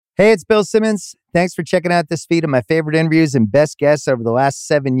Hey, it's Bill Simmons. Thanks for checking out this feed of my favorite interviews and best guests over the last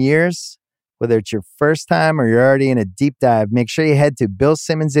 7 years. Whether it's your first time or you're already in a deep dive, make sure you head to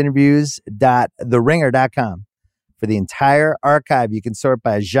billsimmonsinterviews.theringer.com. For the entire archive, you can sort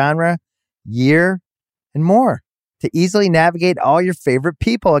by genre, year, and more to easily navigate all your favorite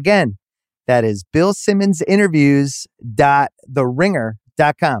people. Again, that is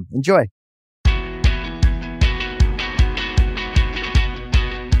billsimmonsinterviews.theringer.com. Enjoy.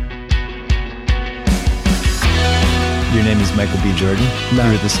 Your name is Michael B. Jordan.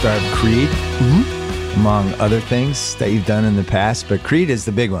 You're the star of Creed, among other things that you've done in the past. But Creed is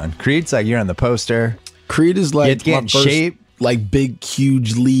the big one. Creed's like you're on the poster. Creed is like my first, shape. Like big,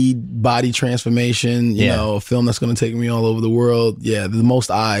 huge lead body transformation, you know, a film that's going to take me all over the world. Yeah, the most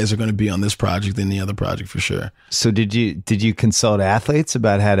eyes are going to be on this project than the other project for sure. So did you consult athletes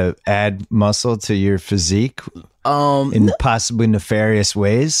about how to add muscle to your physique? In possibly nefarious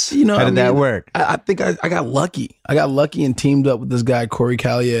ways? You know, how did that work? I think I got lucky. I got lucky and teamed up with this guy, Corey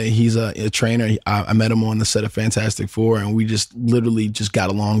Callier. He's a trainer. I met him on the set of Fantastic Four, and we just literally just got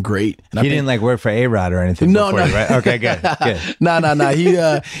along great. And he didn't like work for A-Rod or anything? No, before, right? Okay, good. No.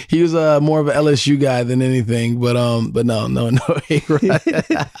 He was more of an LSU guy than anything. But no, A-Rod.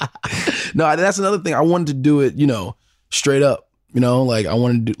 No, that's another thing. I wanted to do it, straight up. Like I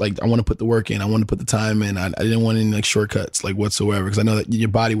want to put the work in. I want to put the time in. I didn't want any like shortcuts like whatsoever, because I know that your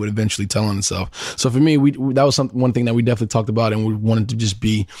body would eventually tell on itself. So for me, that was one thing that we definitely talked about, and we wanted to just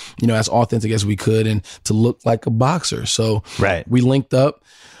be, as authentic as we could and to look like a boxer. So we linked up,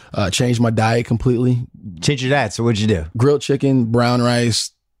 changed my diet completely. Changed your diet. So what'd you do? Grilled chicken, brown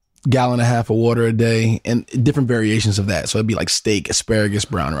rice, gallon and a half of water a day, and different variations of that. So it'd be like steak, asparagus,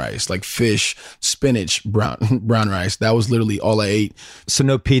 brown rice, like fish, spinach, brown rice. That was literally all I ate. So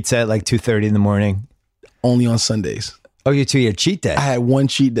no pizza at like 2:30 in the morning? Only on Sundays. Oh, you your cheat day? I had one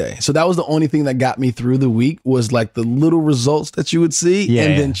cheat day. So that was the only thing that got me through the week, was like the little results that you would see,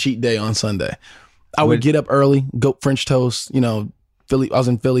 then cheat day on Sunday. I would get up early, go French toast, Philly. I was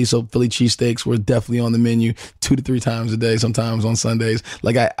in Philly, so Philly cheesesteaks were definitely on the menu 2 to 3 times a day, sometimes on Sundays.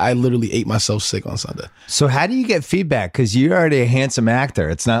 Like I literally ate myself sick on Sunday. So how do you get feedback? Because you're already a handsome actor.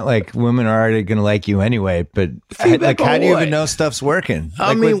 It's not like women are already going to like you anyway. But how do you even know stuff's working?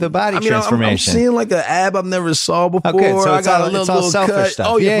 With the body transformation. I'm seeing like an ab I've never saw before. Okay, so I got a little selfish cut. stuff.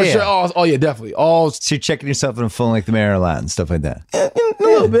 Oh yeah, for sure. Oh yeah, definitely. So you're checking yourself in a full length mirror a lot and stuff like that. A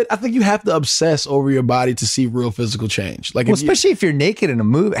little bit. I think you have to obsess over your body to see real physical change. Like, especially if you're naked in a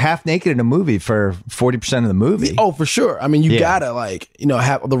movie. Half naked in a movie for 40% of the movie. Oh, for sure. I mean, you gotta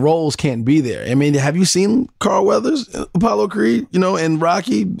have the roles can't be there. I mean, have you seen Carl Weathers, Apollo Creed, and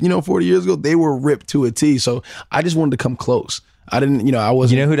Rocky, 40 years ago? They were ripped to a T. So I just wanted to come close. I didn't, I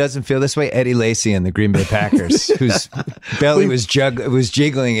wasn't. You know who doesn't feel this way? Eddie Lacy and the Green Bay Packers, whose belly was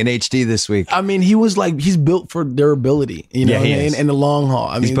jiggling in HD this week. I mean, he's built for durability, in the long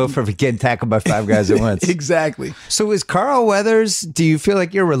haul. He's built for getting tackled by 5 guys at once. Exactly. So is Carl Weathers, do you feel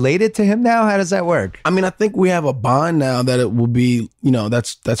like you're related to him now? How does that work? I mean, I think we have a bond now that it will be,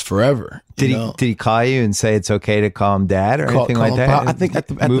 that's forever. Did he call you and say it's okay to call him dad or anything like that? I think at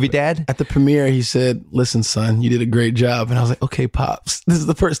the dad? At the premiere, he said, "Listen, son, you did a great job." And I was like, "Okay, Pops." This is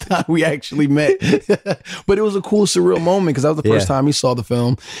the first time we actually met. But it was a cool, surreal moment, because that was the first time he saw the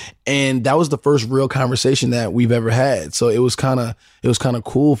film. And that was the first real conversation that we've ever had. So it was kind of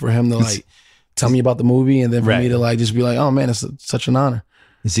cool for him to tell me about the movie, and then for me to just be like, "Oh man, it's such an honor."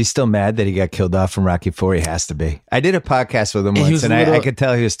 Is he still mad that he got killed off from Rocky IV? He has to be. I did a podcast with him once, and I could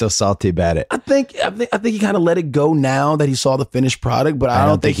tell he was still salty about it. I think he kind of let it go now that he saw the finished product, but I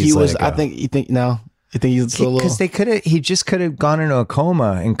don't think he was. I think you think he's still a little, because he just could have gone into a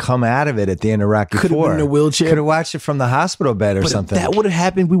coma and come out of it at the end of Rocky IV. Could have been in a wheelchair. Could have watched it from the hospital bed or something. If that would have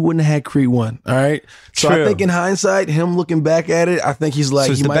happened, we wouldn't have had Creed 1. All right. So I think in hindsight, him looking back at it, I think he's like, so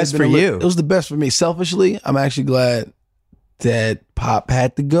it was the best for you. It was the best for me. Selfishly, I'm actually glad that Pop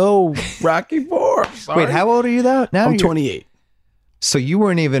had to go. Rocky IV. Wait, how old are you though? Now I'm 28. So you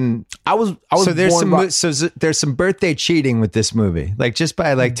weren't even. I was. So there's some birthday cheating with this movie, like just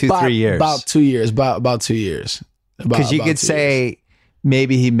by 2-3 years. About 2 years. About 2 years. Because you could say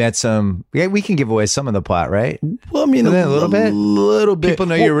maybe he met some. Yeah, we can give away some of the plot, right? Well, I mean, a little bit. People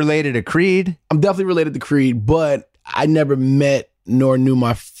know you're related to Creed. I'm definitely related to Creed, but I never met nor knew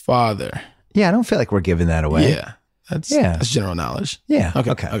my father. Yeah, I don't feel like we're giving that away. Yeah. That's general knowledge. Yeah.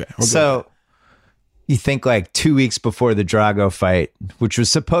 Okay. So, you think like 2 weeks before the Drago fight, which was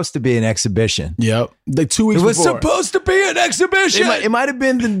supposed to be an exhibition. Yep. The 2 weeks It was before. supposed to be an exhibition. It might have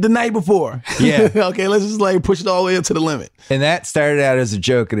been the night before. Yeah. Okay, let's just like push it all the way up to the limit. And that started out as a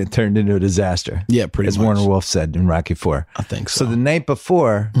joke and it turned into a disaster. Yeah, pretty as much. Warner Wolf said in Rocky IV. I think so. So the night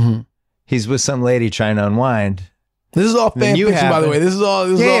before, he's with some lady trying to unwind. This is all fan you fiction, by the have way. it. This is all.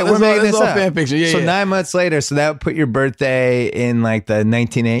 We're making this up. fan fiction. Yeah, so yeah. 9 months later, so that would put your birthday in like the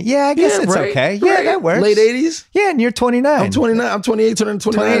 1980s. Yeah, I guess it's right, okay. right. Yeah, that works. Late 80s. Yeah, and you're 29. I'm 29. I'm 28, turning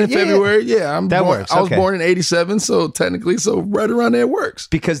 29 in yeah. February. Yeah, That works, I was okay. born in 87, so technically, so right around there works.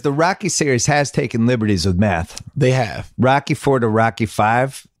 Because the Rocky series has taken liberties with math. They have. Rocky IV to Rocky V,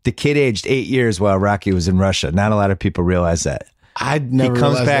 the kid aged 8 years while Rocky was in Russia. Not a lot of people realize that. I'd never. He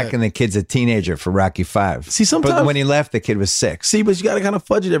comes realized back that. and the kid's a teenager for Rocky V. See, sometimes- but when he left, the kid was 6. See, but you got to kind of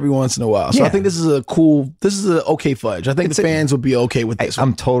fudge it every once in a while. So Yeah. I think this is an okay fudge. I think the fans would be okay with this.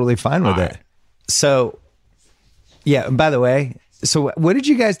 I'm totally fine with it. So, yeah. And by the way, so what did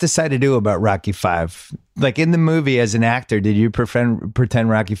you guys decide to do about Rocky V? Like in the movie, as an actor, did you pretend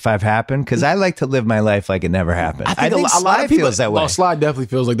Rocky V happened? Because I like to live my life like it never happened. I think a lot of people feels that way. Well, Sly definitely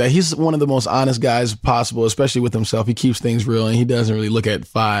feels like that. He's one of the most honest guys possible, especially with himself. He keeps things real, and he doesn't really look at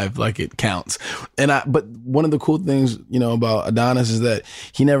 5 like it counts. But one of the cool things, about Adonis is that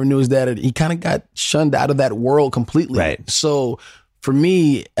he never knew his dad. He kind of got shunned out of that world completely. Right. So for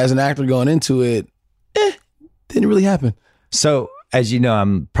me, as an actor going into it, didn't really happen. So, as you know,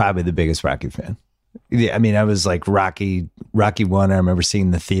 I'm probably the biggest Rocky fan. Yeah, I mean, I was like Rocky 1. I remember seeing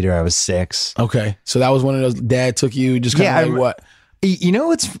in the theater. I was 6. Okay, so that was one of those dad took you just kind of like what? You know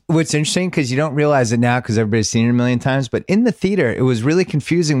what's interesting, because you don't realize it now because everybody's seen it a million times. But in the theater, it was really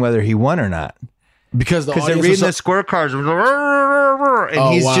confusing whether he won or not. Because they're reading the scorecards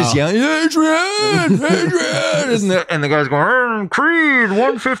and he's just yelling, Adrian, and the guy's going, Creed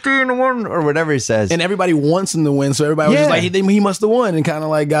 115 to 1 or whatever he says. And everybody wants him to win, so everybody was just like, he must have won, and kind of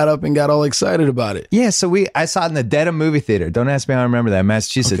like got up and got all excited about it. Yeah, so I saw it in the dead of movie theater. Don't ask me how I remember that,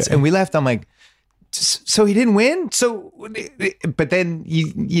 Massachusetts. Okay. And we left. I'm like, so he didn't win? So, but then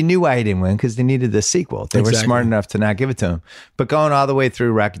you knew why he didn't win, because they needed the sequel. They were smart enough to not give it to him. But going all the way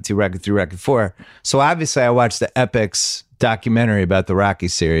through Rocky 2, Rocky 3, Rocky 4. So obviously I watched the Epix documentary about the Rocky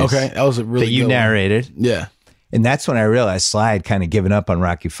series. Okay, that was a really that you good narrated. One. Yeah. And that's when I realized Sly had kind of given up on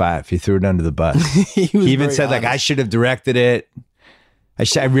Rocky V. He threw it under the bus. he even said, like, I should have directed it.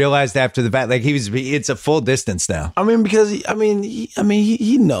 I realized after the fact, like it's a full distance now. I mean, because he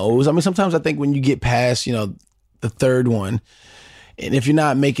knows. I mean, sometimes I think when you get past, the third one, and if you're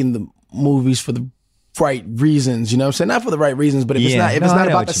not making the movies for the right reasons, what I'm saying? Not for the right reasons, but if it's not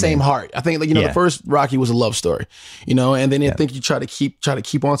about the same heart. I think the first Rocky was a love story, and then I think you try to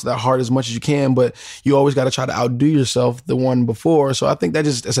keep onto that heart as much as you can, but you always got to try to outdo yourself the one before. So I think that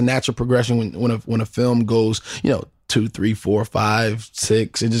it's a natural progression when a film goes, 2, 3, 4, 5,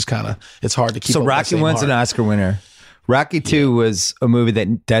 6. It just it's hard to keep. So Rocky 1's an Oscar winner. Rocky 2 was a movie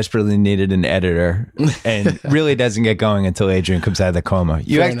that desperately needed an editor and really doesn't get going until Adrian comes out of the coma.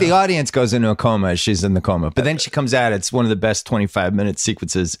 The audience goes into a coma as she's in the coma, but then she comes out. It's one of the best 25-minute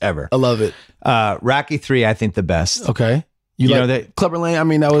sequences ever. I love it. Rocky 3, I think the best. Okay. You know that Clubber Lang? I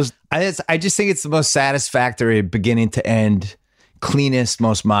mean, that was. I just think it's the most satisfactory beginning to end, cleanest,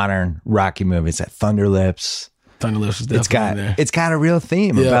 most modern Rocky movie. It's at Thunder Lips. Thunderlips is definitely there. It's got a real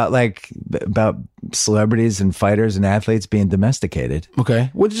theme about celebrities and fighters and athletes being domesticated.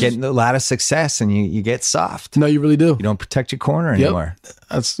 Okay. Getting a lot of success, and you get soft. No, you really do. You don't protect your corner anymore.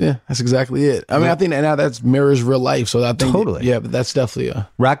 That's exactly it. I mean, I think now that mirrors real life. So I think totally. But that's definitely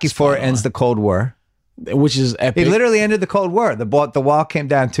Rocky IV ends the Cold War, which is epic. It literally ended the Cold War. The wall came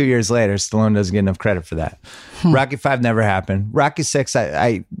down 2 years later. Stallone doesn't get enough credit for that. Rocky V never happened. Rocky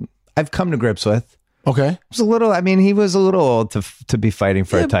VI, I've come to grips with. Okay. It was a little, he was a little old to be fighting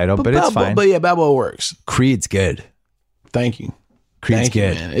for a title, but it's fine. But Balboa works. Creed's good. Thank you. Creed's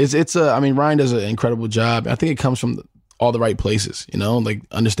good. Man. It's Ryan does an incredible job. I think it comes from all the right places, like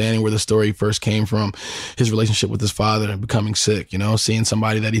understanding where the story first came from, his relationship with his father and becoming sick, seeing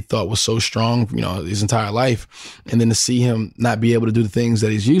somebody that he thought was so strong, his entire life. And then to see him not be able to do the things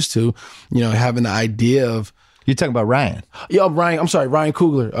that he's used to, having the idea of, you're talking about Ryan. Yeah, Ryan. I'm sorry, Ryan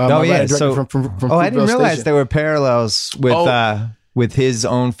Coogler. From I didn't realize there were parallels with his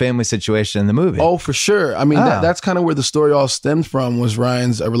own family situation in the movie. Oh, for sure. I mean, that's kind of where the story all stemmed from, was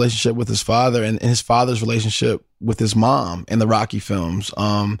Ryan's relationship with his father and his father's relationship with his mom in the Rocky films.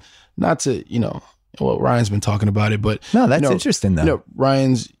 Not to, Ryan's been talking about it, but no, that's interesting though.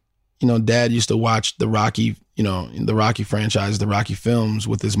 Ryan's, dad used to watch the Rocky, the Rocky franchise, the Rocky films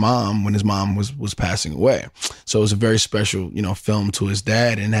with his mom when his mom was passing away. So it was a very special, film to his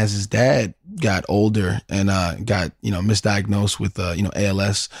dad. And as his dad got older and got, misdiagnosed with,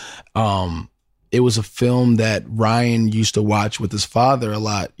 ALS, it was a film that Ryan used to watch with his father a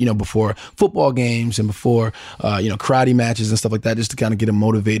lot, before football games and before, karate matches and stuff like that, just to kind of get him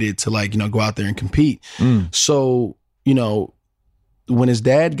motivated to go out there and compete. So, when his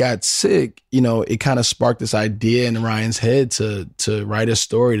dad got sick, it kind of sparked this idea in Ryan's head to write a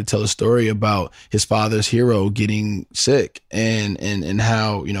story, to tell a story about his father's hero getting sick and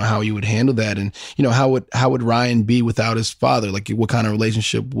how, how he would handle that. And, how would Ryan be without his father? Like what kind of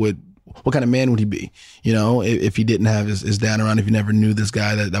relationship what kind of man would he be, if he didn't have his dad around, if he never knew this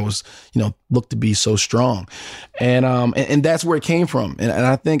guy that was, looked to be so strong. And that's where it came from. And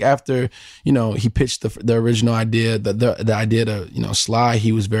I think after, he pitched the original idea, the idea to, Sly,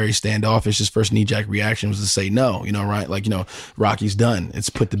 he was very standoffish. His first knee-jerk reaction was to say no, right? Like, Rocky's done. It's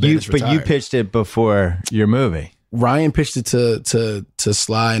put to bed. But you pitched it before your movie. Ryan pitched it to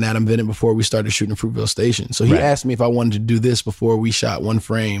Sly and Adam Vinnet before we started shooting Fruitvale Station. So he asked me if I wanted to do this before we shot one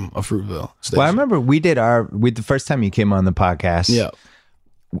frame of Fruitvale Station. Well, I remember we did the first time you came on the podcast. Yeah.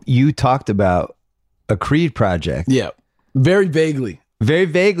 You talked about a Creed project. Yeah. Very vaguely. Very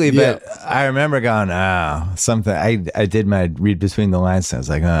vaguely, but I remember going, something. I did my read between the lines and I was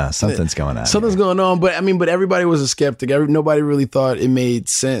like, something's going on. Something's going on. But everybody was a skeptic. Nobody really thought it made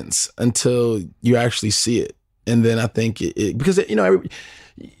sense until you actually see it. And then I think because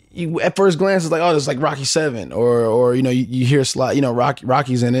at first glance it's like, oh, it's like Rocky 7 or you hear Sly,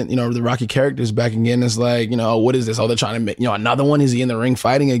 Rocky's in it, the Rocky characters back again. It's like, oh, what is this? Oh, they're trying to make, another one. Is he in the ring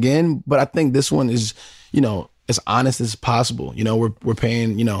fighting again? But I think this one is, as honest as possible. We're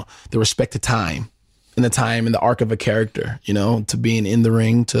paying, the respect to time and the time and the arc of a character, to being in the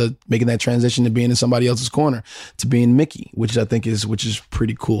ring, to making that transition to being in somebody else's corner, to being Mickey, which I think is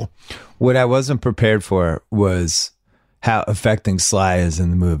pretty cool. What I wasn't prepared for was how affecting Sly is in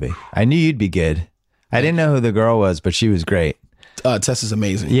the movie. I knew you'd be good. I didn't know who the girl was, but she was great. Tess is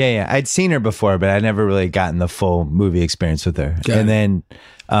amazing. Yeah. I'd seen her before, but I never really gotten the full movie experience with her. And then,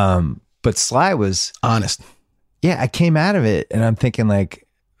 but Sly was honest. Yeah, I came out of it and I'm thinking like,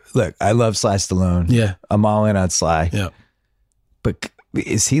 look, I love Sly Stallone. Yeah. I'm all in on Sly. Yeah. But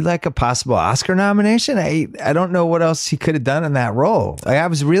is he like a possible Oscar nomination? I don't know what else he could have done in that role. I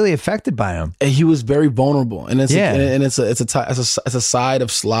was really affected by him. And he was very vulnerable, and it's a side of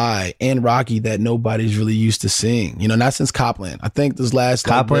Sly and Rocky that nobody's really used to seeing. Not since Copland. I think this last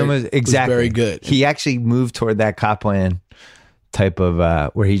Copland was very good. He actually moved toward that Copland type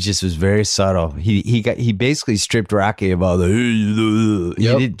of where he just was very subtle. He basically stripped Rocky of all the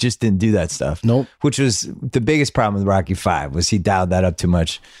he just didn't do that stuff. Nope. Which was the biggest problem with Rocky 5 was he dialed that up too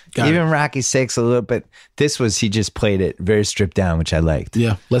much. Even Rocky 6 a little bit. This was he just played it very stripped down, which I liked.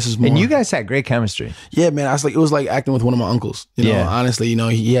 Yeah, less is more. And you guys had great chemistry. Yeah, man. It was like acting with one of my uncles. Honestly,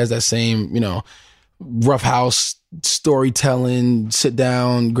 he has that same rough house storytelling, sit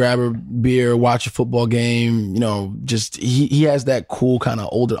down, grab a beer, watch a football game, just he has that cool kind of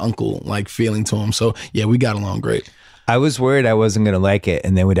older uncle like feeling to him. So yeah, we got along great. I was worried I wasn't going to like it,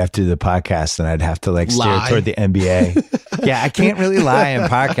 and then we'd have to do the podcast, and I'd have to like steer toward the NBA. Yeah, I can't really lie in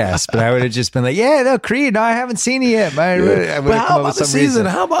podcasts, but I would have just been like, "Yeah, no, Creed, no, I haven't seen it yet." But how about the season?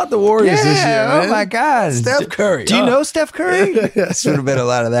 How about the Warriors this year? Oh my God, Steph Curry. Do you know Steph Curry? This would have been a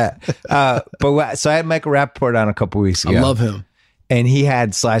lot of that. So I had Michael Rappaport on a couple weeks ago. I love him, and he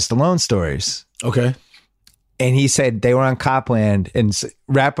had Sly Stallone stories. Okay, and he said they were on Copland, and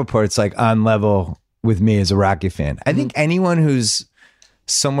Rappaport's like on level with me as a Rocky fan. I think anyone who's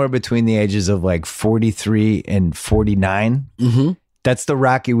somewhere between the ages of like 43 and 49, that's the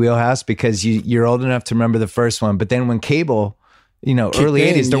Rocky wheelhouse, because you're old enough to remember the first one. But then when cable, early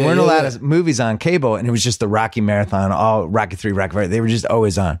 80s, there weren't a lot of movies on cable, and it was just the Rocky marathon, all Rocky 3, Rocky 4. They were just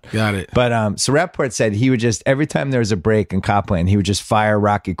always on. Got it. But so Rappaport said he would just, every time there was a break in Copland, he would just fire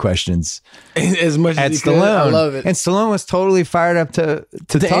Rocky questions as much as he Stallone. Could. I love it. And Stallone was totally fired up to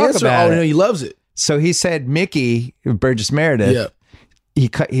talk answer, about it. He loves it. So he said Mickey, Burgess Meredith,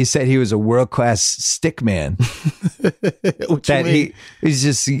 he said he was a world-class stick man. That he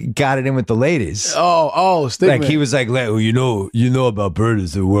just got it in with the ladies. Oh, stick man. Like he was like, well, you know about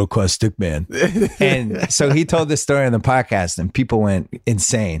Burgess, a world-class stick man. And so he told this story on the podcast, and people went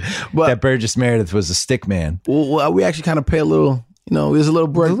insane that Burgess Meredith was a stick man. Well, we actually kind of pay a little You know, there's a little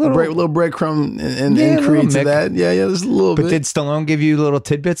breadcrumb in Creed to that. Yeah, there's a little bit. But did Stallone give you little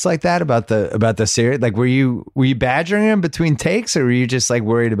tidbits like that about the series? Like, were you badgering him between takes, or were you just like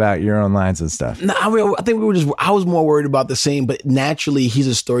worried about your own lines and stuff? No, I think I was more worried about the same. But naturally, he's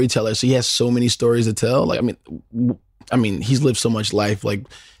a storyteller, so he has so many stories to tell. Like, I mean, he's lived so much life. Like,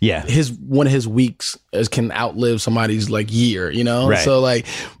 yeah, one of his weeks can outlive somebody's like year. You know, right. So like,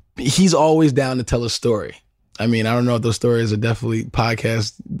 he's always down to tell a story. I mean, I don't know if those stories are definitely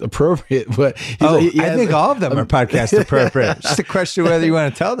podcast appropriate, but I think all of them are podcast appropriate. It's just a question whether you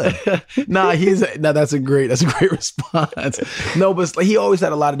want to tell them. That's a great response. No, but he always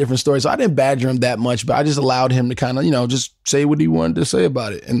had a lot of different stories. So I didn't badger him that much, but I just allowed him to kind of, just say what he wanted to say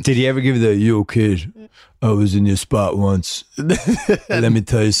about it. And did he ever give you the, yo kid, I was in your spot once. Let me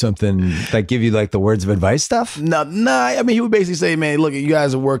tell you something. Like give you like the words of advice stuff? No. I mean, he would basically say, man, look, you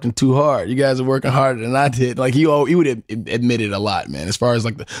guys are working too hard. You guys are working harder than I did. Like he would admit it a lot, man, as far as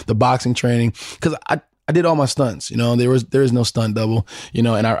like the boxing training. Because I did all my stunts, there is no stunt double, and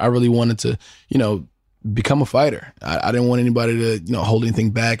I really wanted to, become a fighter. I didn't want anybody to, hold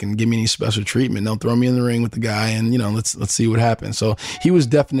anything back and give me any special treatment. Don't throw me in the ring with the guy and, let's see what happens. So he was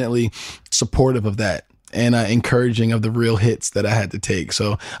definitely supportive of that. And encouraging of the real hits that I had to take.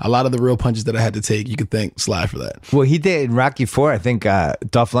 So a lot of the real punches that I had to take, you could thank Sly for that. Well, he did in Rocky IV. I think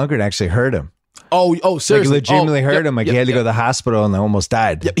Dolph Lundgren actually hurt him. Oh, seriously? Like legitimately hurt him. Like he had to go to the hospital and almost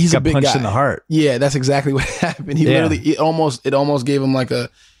died. Yep, he's got a big punched guy. in the heart. Yeah, that's exactly what happened. He literally, it almost gave him like a,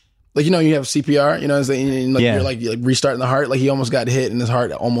 like, you have CPR, you're like restarting the heart. Like he almost got hit and his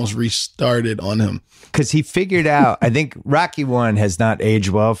heart almost restarted on him. Because he figured out, I think Rocky I has not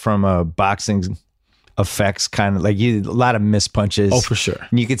aged well from a boxing effects, kind of like a lot of missed punches. Oh, for sure.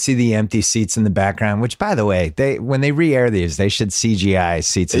 And you could see the empty seats in the background, which by the way, when they re-air these, they should CGI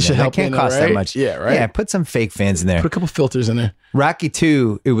seats. They can't cost that much. Yeah, right. Yeah, put some fake fans in there. Put a couple filters in there. Rocky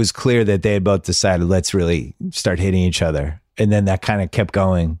II, it was clear that they had both decided, let's really start hitting each other. And then that kind of kept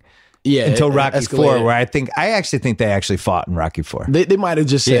going. Yeah, until Rocky IV, where I actually think they actually fought in Rocky IV. They might have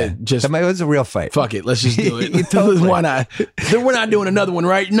just said, it was a real fight. Fuck it, let's just do it. Totally. Why not? We're not doing another one,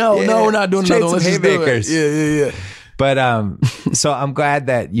 right? No, we're not doing another one. Let's just do it. Yeah. But so I'm glad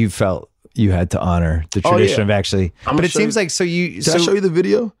that you felt you had to honor the tradition of actually. But it seems like so you. Did I show you the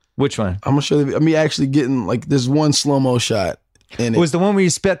video? Which one? I'm gonna show you. Me actually getting like this one slow mo shot. And it was the one where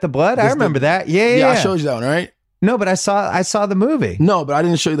you spit the blood. I remember that. Yeah. I showed you that one, right? No, but I saw the movie. No, but I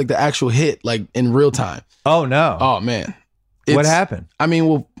didn't show you like the actual hit, like in real time. Oh no! Oh man, what happened? I mean,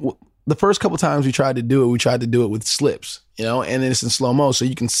 well, the first couple times we tried to do it with slips, and it's in slow mo, so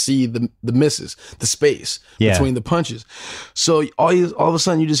you can see the misses, the space between the punches. So all of a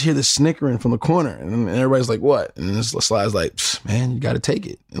sudden you just hear this snickering from the corner, and everybody's like, "What?" And this Sly's like, "Man, you got to take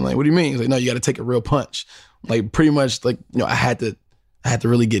it." And like, "What do you mean?" He's like, "No, you got to take a real punch." Like pretty much, like I had to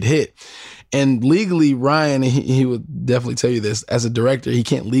really get hit. And legally, Ryan, he would definitely tell you this, as a director, he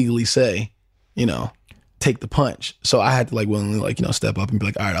can't legally say, take the punch. So I had to willingly step up and be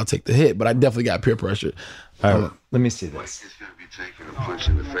like, all right, I'll take the hit. But I definitely got peer pressure. All right, let me see this. He's going to be taking a punch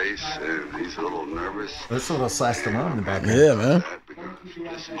in the face, and he's a little nervous. That's a little Sly Stallone in the background. Yeah, man.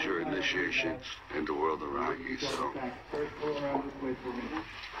 Because this is your initiation into the world of Rocky.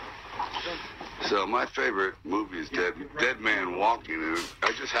 So my favorite movie is Dead Man Walking, and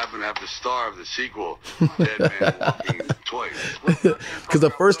I just happen to have the star of the sequel, Dead Man Walking, twice. Because the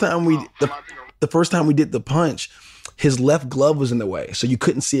first time we did the punch, his left glove was in the way, so you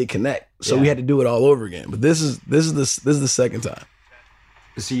couldn't see it connect. So we had to do it all over again. But this is the second time.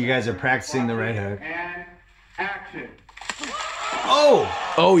 So you guys are practicing the right hook. And action.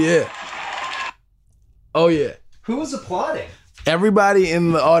 Oh yeah. Oh yeah. Who was applauding? Everybody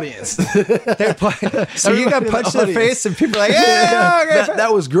in the audience. So you got punched in the face and people are like, yeah, okay.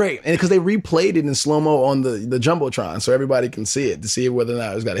 That was great. And because they replayed it in slow-mo on the Jumbotron so everybody can see it to see whether or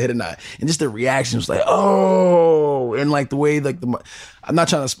not it was got a hit or not. And just the reaction was like, oh, and like the way I don't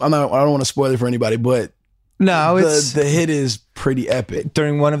want to spoil it for anybody, but no, the hit is pretty epic.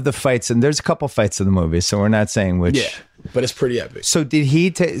 During one of the fights, and there's a couple fights in the movie, so we're not saying which. Yeah, but it's pretty epic. So did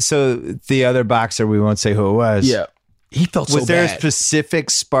he so the other boxer, we won't say who it was. Yeah. He felt so bad. Was there a specific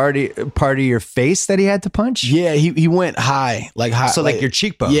part of your face that he had to punch? Yeah, he went high. So like your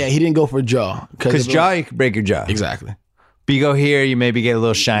cheekbone? Yeah, he didn't go for jaw. Because jaw, you could break your jaw. Exactly. But you go here, you maybe get a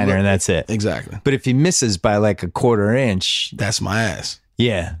little shiner and that's it. Exactly. But if he misses by like a quarter inch. That's my ass.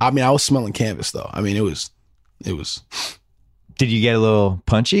 Yeah. I mean, I was smelling canvas though. I mean, it was. Did you get a little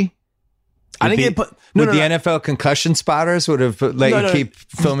punchy? I didn't get the NFL concussion spotters would have let you keep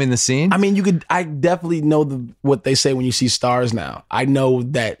filming the scene? I mean, I definitely know what they say when you see stars now. I know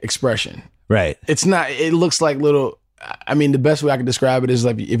that expression. Right. It looks like little, I mean, the best way I can describe it is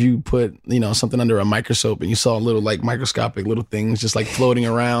like if you put, something under a microscope and you saw little like microscopic little things just like floating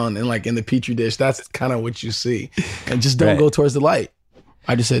around and like in the petri dish. That's kind of what you see. And just don't go towards the light.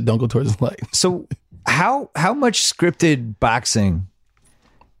 I just said don't go towards the light. So how much scripted boxing?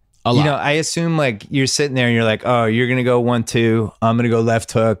 A lot. I assume like you're sitting there and you're like, oh, you're gonna go 1-2. I'm gonna go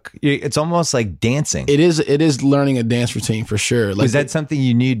left hook. It's almost like dancing. It is learning a dance routine for sure. Like, is that something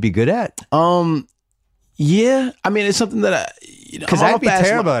you need to be good at? Yeah. I mean, it's something that because I'd be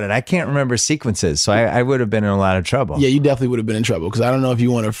terrible at it. I can't remember sequences, so I would have been in a lot of trouble. Yeah, you definitely would have been in trouble because I don't know if you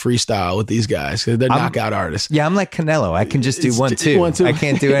want to freestyle with these guys because they're knockout artists. Yeah, I'm like Canelo. I can just do 1-2. 1-2. I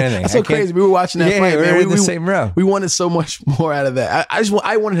can't do anything. That's so crazy. We were watching that fight. We were in the same row. We wanted so much more out of that.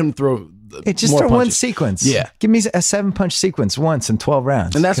 I wanted him to throw. Just throw one sequence. Yeah. Give me a 7-punch sequence once in 12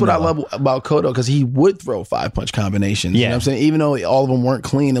 rounds. And that's what I love about Cotto because he would throw 5-punch combinations. Yeah. You know what I'm saying? Even though all of them weren't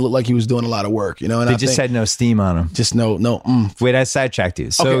clean, it looked like he was doing a lot of work. And they just had no steam on them. Just no. Wait, I sidetracked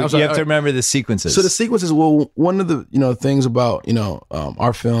you. So you have to remember the sequences. So the sequences, well, one of the things about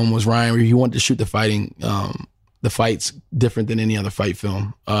our film was Ryan, where he wanted to shoot the fights different than any other fight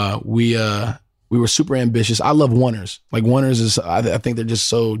film. We were super ambitious. I love one-ers. Like one-ers is, I think they're just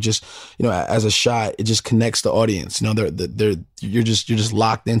so as a shot, it just connects the audience. You're just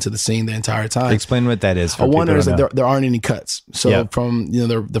locked into the scene the entire time. Explain what that is. A one-er is that there aren't any cuts. So from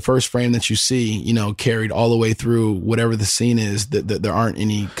the first frame that you see, carried all the way through whatever the scene is, that there aren't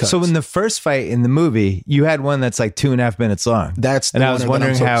any cuts. So in the first fight in the movie, you had one that's like 2.5 minutes long. And I was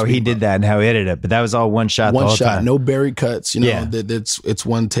wondering how he did that and how he edited it, but that was all one shot. One the whole shot, time. No buried cuts. It's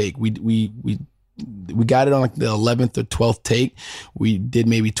one take. We got it on like the 11th or 12th take. We did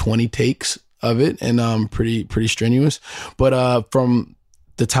maybe 20 takes of it, and pretty strenuous. But from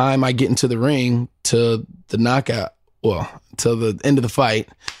the time I get into the ring to the knockout, to the end of the fight,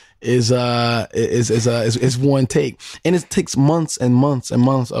 is one take, and it takes months and months and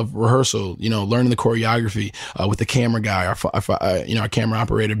months of rehearsal. Learning the choreography with the camera guy, our camera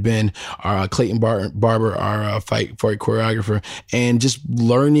operator Ben, our Clayton Barber, our fight choreographer, and just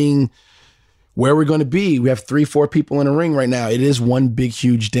learning where we're going to be. We have 3-4 people in a ring right now. It is one big,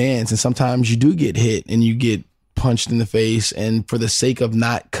 huge dance. And sometimes you do get hit and you get punched in the face. And for the sake of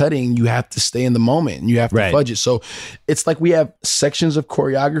not cutting, you have to stay in the moment and you have to fudge it. So it's like we have sections of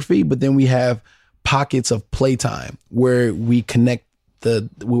choreography, but then we have pockets of playtime where we connect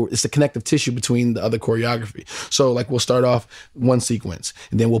it's the connective tissue between the other choreography. So like we'll start off one sequence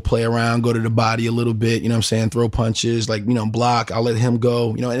and then we'll play around, go to the body a little bit, throw punches, block, I'll let him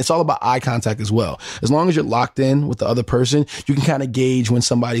go, and it's all about eye contact as well. As long as you're locked in with the other person, you can kind of gauge when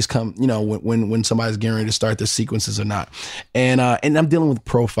somebody's when somebody's getting ready to start their sequences or not. And I'm dealing with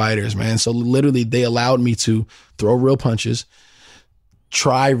pro fighters, man. So literally they allowed me to throw real punches,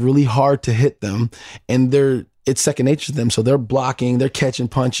 try really hard to hit them, and it's second nature to them. So they're blocking, they're catching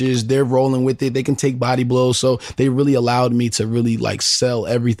punches, they're rolling with it. They can take body blows. So they really allowed me to really sell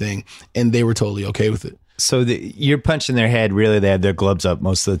everything, and they were totally okay with it. So you're punching their head. Really, they have their gloves up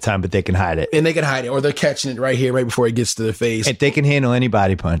most of the time, but they can hide it. And they can hide it, or they're catching it right here, right before it gets to their face. And they can handle any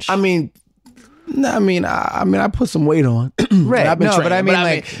body punch. I put some weight on. Right. I've been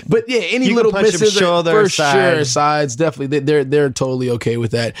training, but yeah, any little misses, shoulder, for side. sure, sides, definitely, they're totally okay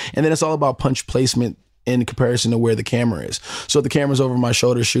with that. And then it's all about punch placement in comparison to where the camera is. So if the camera's over my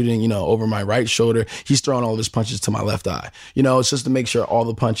shoulder shooting, over my right shoulder, he's throwing all of his punches to my left eye. It's just to make sure all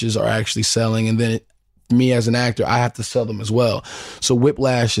the punches are actually selling. And then me as an actor, I have to sell them as well. So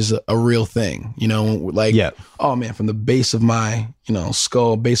whiplash is a real thing, oh man, from the base of my,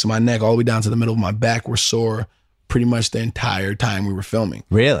 skull, base of my neck, all the way down to the middle of my back were sore pretty much the entire time we were filming.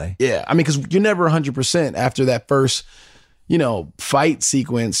 Really? Yeah. I mean, because you're never 100% after that first fight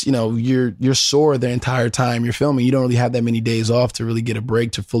sequence, you're sore the entire time you're filming. You don't really have that many days off to really get a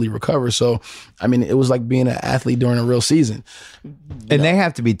break to fully recover. So, I mean, it was like being an athlete during a real season. And they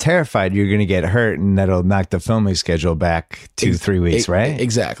have to be terrified you're going to get hurt and that'll knock the filming schedule back 2-3 weeks, right?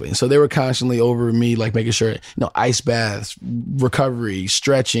 Exactly. So they were constantly over me, making sure, ice baths, recovery,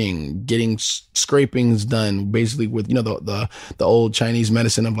 stretching, getting scrapings done, basically with, the old Chinese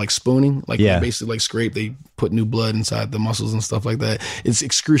medicine of spooning, basically scrape, they put new blood inside the muscles and stuff like that. It's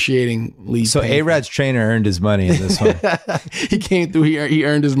excruciatingly So painful. A-Rod's trainer earned his money in this one. He came through here. He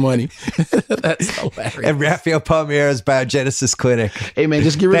earned his money. That's hilarious. And Rafael Palmeiras Biogenesis Clinic. Hey man,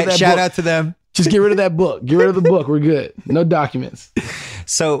 just get rid of that Shout book. out to them. Just get rid of that book. Get rid of the book. We're good. No documents.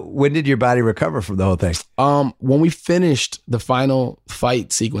 So when did your body recover from the whole thing? When we finished the final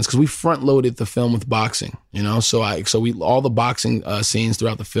fight sequence, because we front loaded the film with boxing, so all the boxing scenes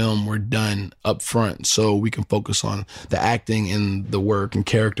throughout the film were done up front, so we can focus on the acting and the work and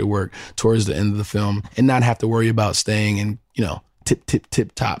character work towards the end of the film, and not have to worry about staying in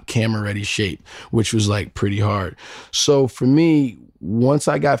tip top camera ready shape, which was like pretty hard. So for me, once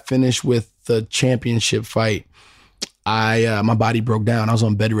I got finished with the championship fight, my body broke down. I was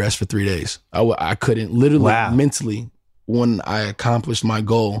on bed rest for 3 days. I couldn't literally mentally, when I accomplished my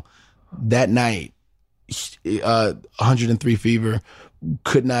goal that night, 103 fever,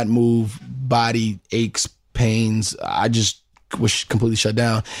 could not move, body aches, pains. I just was completely shut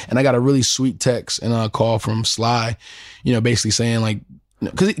down. And I got a really sweet text and a call from Sly, basically saying like,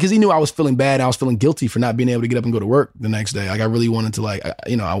 because he knew I was feeling bad. And I was feeling guilty for not being able to get up and go to work the next day. Like I really wanted to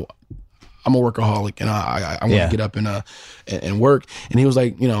I'm a workaholic and I want to get up and work. And he was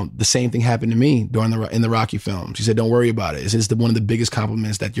like, the same thing happened to me in the Rocky films. He said, don't worry about it. It's one of the biggest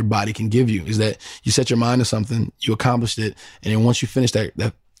compliments that your body can give you is that you set your mind to something, you accomplished it. And then once you finish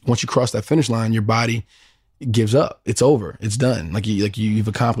once you cross that finish line, your body gives up. It's over. It's done. You've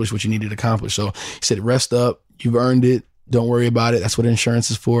accomplished what you needed to accomplish. So he said, rest up. You've earned it. Don't worry about it. That's what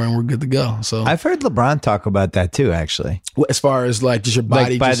insurance is for, and we're good to go. So I've heard LeBron talk about that too, actually. As far as like just your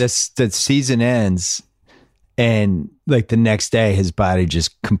body, by the season ends, and like the next day, his body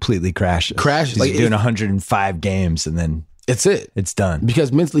just completely crashes. He's doing 105 games, and then it's it. It's done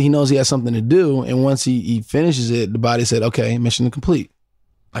because mentally he knows he has something to do, and once he finishes it, the body said, "Okay, mission complete.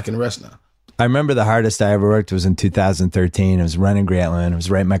 I can rest now." I remember the hardest I ever worked was in 2013. I was running Grantland. I was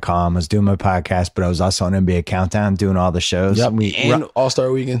writing my column. I was doing my podcast, but I was also on NBA Countdown doing all the shows. Yep. And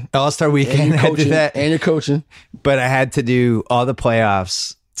All-Star Weekend. All-Star Weekend. And you're coaching. But I had to do all the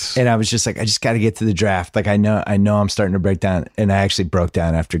playoffs. And I was just like, I just got to get to the draft. Like I know I'm starting to break down. And I actually broke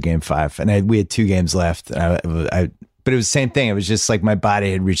down after game 5. And we had 2 games left. But it was the same thing. It was just like my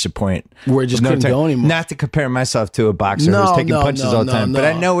body had reached a point where it just couldn't go anymore. Not to compare myself to a boxer who's taking punches all the time. But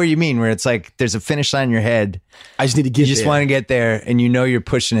I know where you mean, where it's like there's a finish line in your head. I just need to get there. You just want to get there, and you're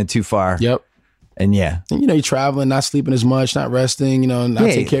pushing it too far. Yep. And yeah. And you're traveling, not sleeping as much, not resting, not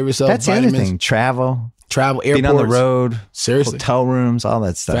taking care of yourself. That's the other thing. Travel, airports. Being on the road. Seriously. Hotel rooms, all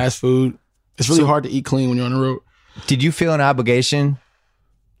that stuff. Fast food. It's really hard to eat clean when you're on the road. Did you feel an obligation?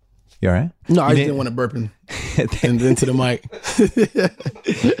 You all right? No, I didn't want to burp into the mic.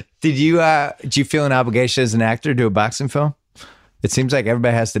 Did you feel an obligation as an actor to do a boxing film? It seems like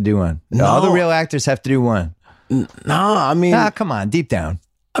everybody has to do one. No. All the real actors have to do one. No, I mean, come on, deep down.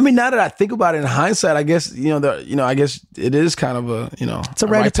 I mean, now that I think about it in hindsight, I guess I guess it is kind of a it's a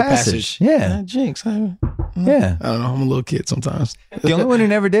rite of passage. Yeah, jinx. Yeah, I don't know. I'm a little kid sometimes. The only one who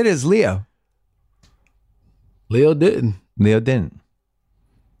never did is Leo. Leo didn't.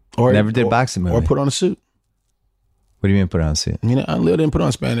 Or never did a boxing movie. Or put on a suit. What do you mean put on a suit? Leo didn't put on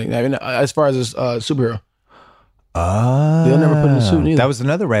spandex. I mean, as far as a superhero. Leo never put in a suit either. That was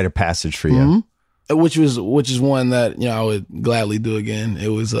another rite of passage for you. Mm-hmm. Which is one that, I would gladly do again. It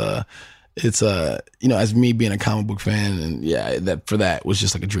was, as me being a comic book fan, and that was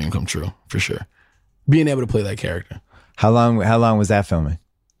just like a dream come true, for sure. Being able to play that character. How long was that filming?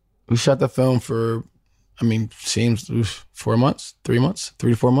 We shot the film for, seems 4 months, 3 months,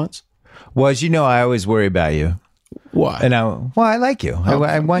 3 to 4 months. Well, as you know, I always worry about you. Why? And I like you.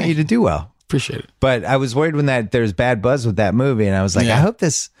 I want you to do well. Appreciate it. But I was worried when there's bad buzz with that movie, and I was like, I hope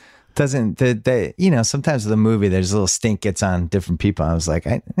this doesn't. Sometimes with a movie, there's a little stink gets on different people. I was like,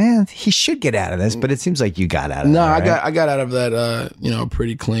 he should get out of this, but it seems like you got out of it. No, I got out of that,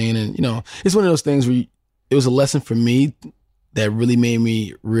 pretty clean, and it's one of those things where it was a lesson for me that really made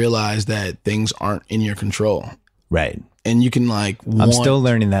me realize that things aren't in your control. Right. And you can I'm still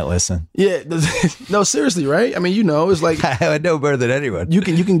learning that lesson. Yeah. No, seriously, right? I mean, it's like I know better than anyone. You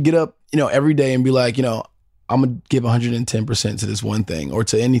can get up, every day and be like, I'm gonna give 110% to this one thing or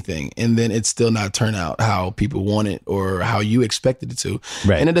to anything, and then it's still not turn out how people want it or how you expected it to.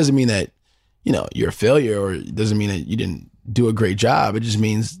 Right. And it doesn't mean that, you're a failure, or it doesn't mean that you didn't do a great job. It just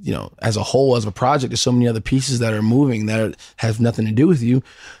means, as a whole, as a project, there's so many other pieces that are moving that have nothing to do with you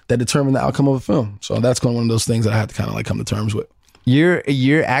that determine the outcome of a film. So that's kind of one of those things that I had to kind of come to terms with.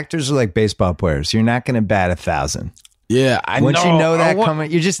 Your actors are like baseball players. You're not going to bat 1,000. Yeah, Once you know that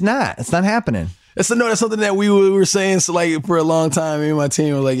coming, you're just not. It's not happening. That's something that we were saying. So for a long time, me and my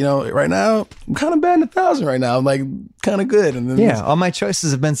team were like, right now I'm kind of batting 1,000 right now. I'm like kind of good. And then all my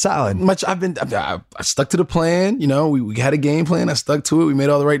choices have been solid. I stuck to the plan. We had a game plan. I stuck to it. We made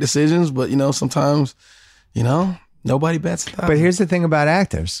all the right decisions. But sometimes, nobody bats 1,000. But here's the thing about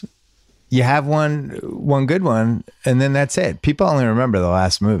actors: you have one good one, and then that's it. People only remember the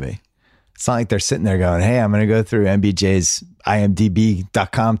last movie. It's not like they're sitting there going, "Hey, I'm going to go through MBJ's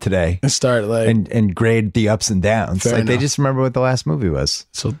IMDb.com today and start like and grade the ups and downs." Fair Like they enough. just remember what the last movie was.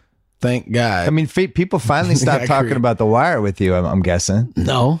 So thank God. I mean, people finally stopped I talking agree. about The Wire with you. I'm guessing.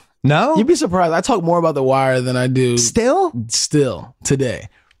 no. No, You'd be surprised. I talk more about The Wire than I do still. still today.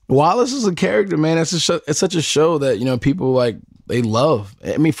 Wallace is a character, man. It's a show, it's such a show that, you know, people like, they love.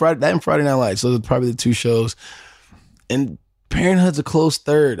 I mean, Friday Night Lights, those are probably the two shows. And Parenthood's a close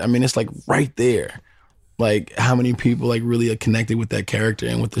third. I mean, it's like right there. Like how many people like really are connected with that character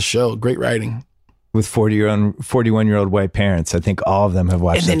and with the show. Great writing. With 41-year-old white parents, I think all of them have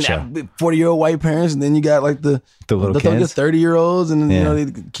watched that show. 40-year-old white parents, and then you got like the little kids, 30-year-olds, and Yeah. you know,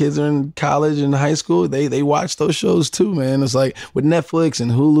 the kids are in college and high school. They watch those shows too, man. It's like with Netflix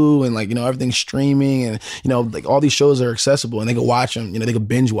and Hulu and like, you know, everything's streaming, and you know, like all these shows are accessible and they can watch them. You know, they can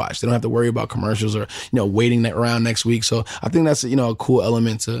binge watch. They don't have to worry about commercials or, you know, waiting around next week. So I think that's, you know, a cool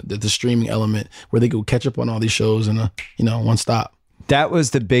element to the streaming element where they can catch up on all these shows in a, you know, one stop. That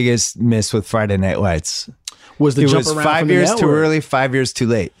was the biggest miss with Friday Night Lights. Was the It jump was around 5 from the years too network. early, 5 years too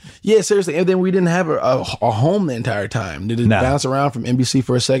late. Yeah, seriously. And then we didn't have a home the entire time. Did it No. bounce around from NBC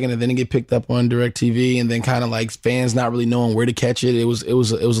for a second and then it get picked up on DirecTV, and then kind of like fans not really knowing where to catch it. It was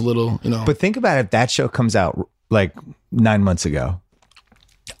a little, you know. But think about it, that show comes out like 9 months ago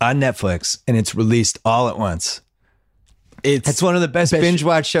on Netflix, and it's released all at once. It's one of the best binge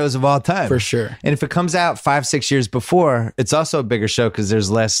watch shows of all time. For sure. And if it comes out 5-6 years before, it's also a bigger show because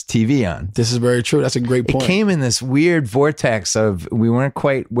there's less TV on. This is very true. That's a great It point. came in this weird vortex of we weren't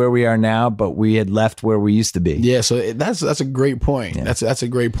quite where we are now, but we had left where we used to be. Yeah, so that's a great point. Yeah. That's a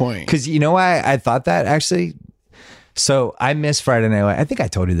great point. Because you know why I thought that actually? So I missed Friday Night Lights. I think I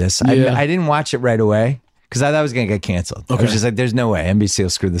told you this. Yeah. I didn't watch it right away because I thought it was going to get canceled. I Okay. was just like, there's no way NBC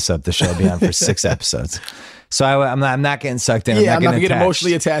will screw this up. The show will be on for 6 episodes. So I'm not getting sucked in. Yeah, I'm not getting getting attached.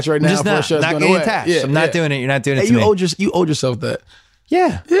 emotionally attached right now. I'm just for a not, show that's not going getting away. attached. Yeah, I'm not yeah. doing it. You're not doing it Hey, to me. you owed yourself that.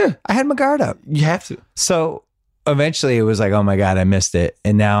 Yeah. Yeah, I had my guard up. you have to. So eventually it was like, oh my God, I missed it.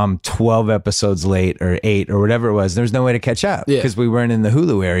 And now I'm 12 episodes late or 8 or whatever it was. There's no way to catch up Yeah. because we weren't in the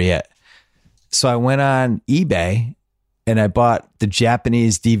Hulu area yet. So I went on eBay and I bought the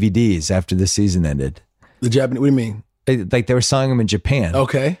Japanese DVDs after the season ended. The Japanese. What do you mean? Like they were selling them in Japan.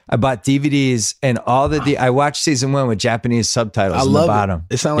 Okay, I bought DVDs and all I watched season 1 with Japanese subtitles I on love the bottom.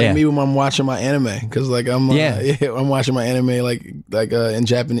 it. It sounds like Yeah. me when I'm watching my anime because like I'm I'm watching my anime like in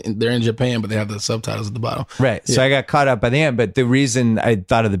Japan. They're in Japan, but they have the subtitles at the bottom. Right. So I got caught up by the end. But the reason I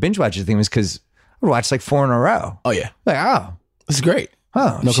thought of the binge watcher thing was because I watched like 4 in a row. Oh yeah, Like, oh, it's great.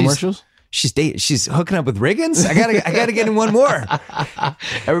 oh. No she's- commercials. She's hooking up with Riggins. I gotta get in one more.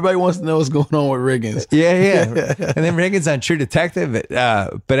 Everybody wants to know what's going on with Riggins. Yeah. And then Riggins on True Detective.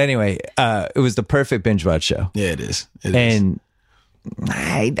 But anyway, it was the perfect binge watch show. Yeah, it is. It is. And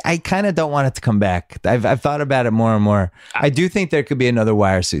I kind of don't want it to come back. I've thought about it more and more. I do think there could be another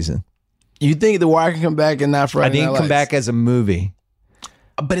Wire season. You think The Wire can come back and not Friday I think Night it come Lights? back as a movie.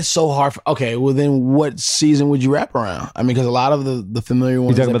 But it's so hard. Okay, well then, what season would you wrap around? I mean, because a lot of the familiar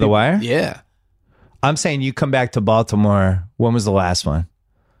ones. You talking that about The Wire? Yeah, I'm saying you come back to Baltimore. When was the last one?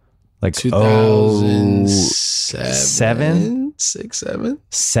 Like 2007, 6, 7.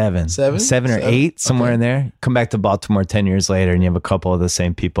 7 Seven? or Seven? 8, somewhere Okay. in there. Come back to Baltimore 10 years later, and you have a couple of the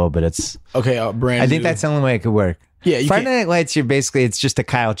same people. But it's Okay, brand. I think new. that's the only way it could work. Yeah, you Friday can't- Night Lights. It's just a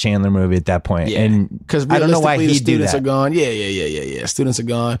Kyle Chandler movie at that point. Yeah, And because I don't know why the he'd do students that. are gone. Yeah. Students are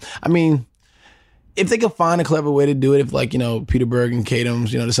gone. I mean, if they could find a clever way to do it, if like, you know, Peter Berg and Kate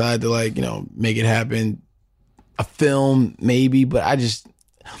Adams, you know, decide to like, you know, make it happen, a film maybe. But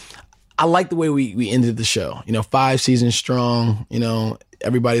I like the way we ended the show. You know, 5 seasons strong. You know,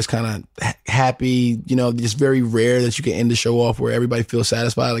 everybody's kind of happy. You know, it's very rare that you can end the show off where everybody feels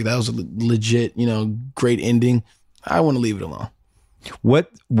satisfied. Like that was a legit, you know, great ending. I want to leave it alone.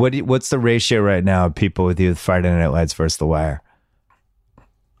 What's the ratio right now of people with you with Friday Night Lights versus The Wire?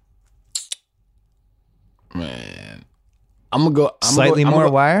 Man, I'm gonna go Slightly more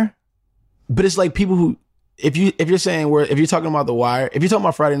Wire. but it's like people who, if you're talking about The Wire, if you're talking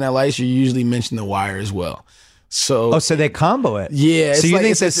about Friday Night Lights, you usually mention The Wire as well. So So they combo it. yeah, So you like,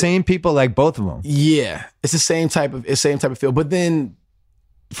 think the same people like both of them? Yeah, it's the same type of feel. But then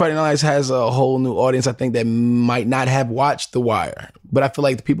Friday Night Lights has a whole new audience, I think, that might not have watched The Wire. But I feel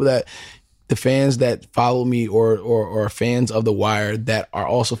like the fans that follow me or are fans of The Wire that are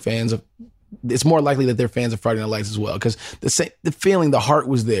also fans of, it's more likely that they're fans of Friday Night Lights as well, because the feeling, the heart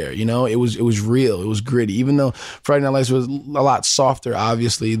was there. You know, it was real, it was gritty. Even though Friday Night Lights was a lot softer,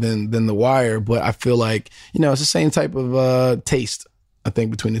 obviously, than The Wire, but I feel like, you know, it's the same type of taste. I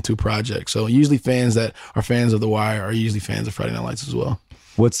think, between the two projects. So usually fans that are fans of The Wire are usually fans of Friday Night Lights as well.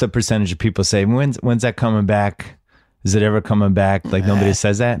 What's the percentage of people say, when's that coming back? Is it ever coming back? Like nobody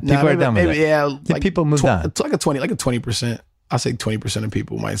says that? People are done with it. Yeah. Like, people moved on. It's like a 20%. I'll say 20% of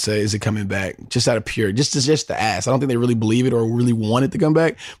people might say, is it coming back? Just out of pure, just to ask. I don't think they really believe it or really want it to come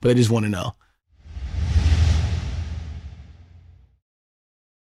back, but they just want to know.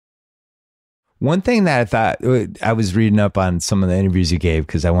 One thing that I thought, I was reading up on some of the interviews you gave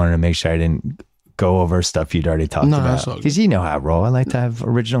because I wanted to make sure I didn't go over stuff you'd already talked about. Because you know how I roll. I like to have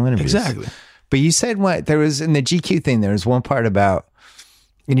original interviews. Exactly. But you said there was, in the GQ thing, there was one part about,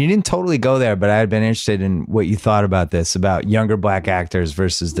 and you didn't totally go there, but I had been interested in what you thought about this, about younger black actors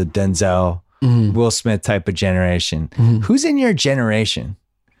versus the Denzel, Will Smith type of generation. Who's in your generation?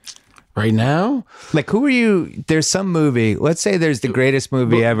 Right now? Like, who are you? There's some movie, let's say there's the greatest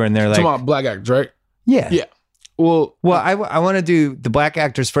movie ever, and they're like, talking about black actors, right? Yeah. Yeah. Well, I want to do the black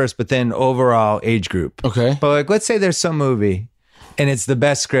actors first, but then overall age group. Okay. But like, let's say there's some movie and it's the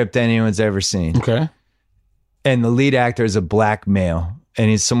best script anyone's ever seen. Okay. And the lead actor is a black male and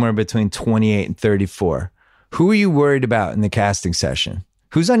he's somewhere between 28 and 34. Who are you worried about in the casting session?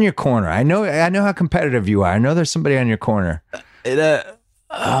 Who's on your corner? I know how competitive you are. I know there's somebody on your corner.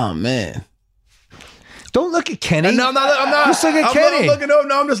 Oh man. Don't look at Kenny. No, I'm not. Just look at Kenny.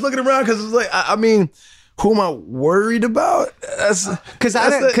 I'm just looking around because it's like, I mean, who am I worried about? Because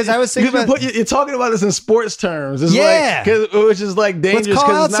I was thinking about, you're talking about this in sports terms. It's yeah, which is like dangerous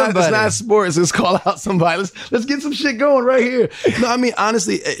because it's not sports. It's call out somebody. Let's get some shit going right here. No, I mean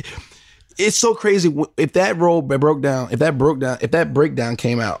honestly, it's so crazy. If that breakdown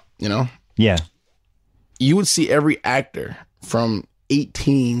came out, you know, yeah, you would see every actor from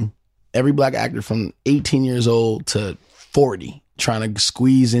 18, every black actor from 18 years old to 40 trying to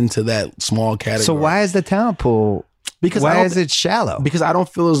squeeze into that small category. So why is the talent pool? Because why is it shallow? Because I don't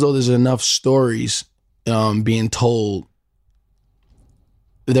feel as though there's enough stories being told.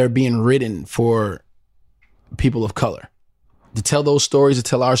 They're being written for people of color to tell those stories, to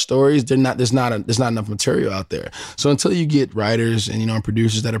tell our stories. There's not enough material out there. So until you get writers and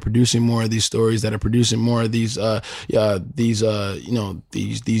producers that are producing more of these stories, that are producing more of these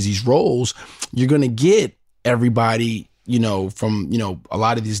roles, you're gonna get everybody from a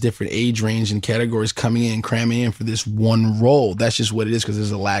lot of these different age range and categories coming in, cramming in for this one role. That's just what it is because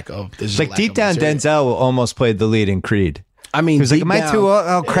there's a lack of. Like deep down, Denzel almost played the lead in Creed. I mean, he was like, "Am I too old?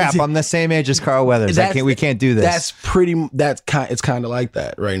 Oh crap! I'm the same age as Carl Weathers. We can't do this." It's kind of like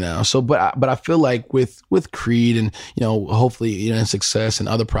that right now. So, but I feel like with Creed and hopefully in success and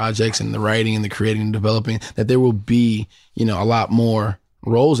other projects and the writing and the creating and developing, that there will be a lot more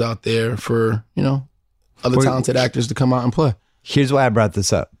roles out there for other talented actors to come out and play. Here's why I brought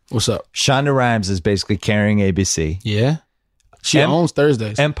this up. What's up? Shonda Rhimes is basically carrying ABC. Yeah, she owns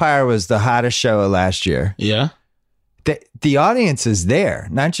Thursdays. Empire was the hottest show of last year. Yeah. The audience is there,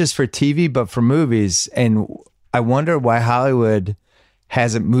 not just for TV, but for movies. And I wonder why Hollywood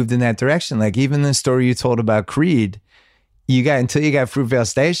hasn't moved in that direction. Like even the story you told about Creed, until you got Fruitvale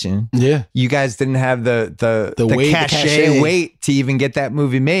Station, yeah, you guys didn't have the cachet weight to even get that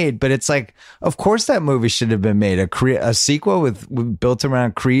movie made. But it's like, of course that movie should have been made. A sequel with built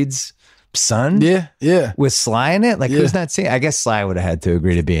around Creed's son, yeah, with Sly in it. Like who's not seeing? I guess Sly would have had to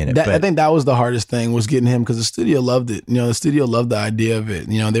agree to be in it. I think that was the hardest thing, was getting him, because the studio loved it. The studio loved the idea of it.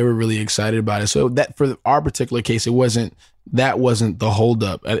 They were really excited about it. So that for our particular case, that wasn't the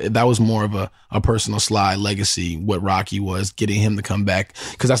holdup. That was more of a personal Sly legacy. What Rocky was, getting him to come back,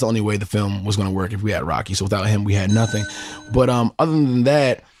 because that's the only way the film was going to work if we had Rocky. So without him, we had nothing. But other than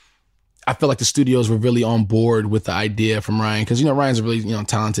that, I feel like the studios were really on board with the idea from Ryan, because Ryan's a really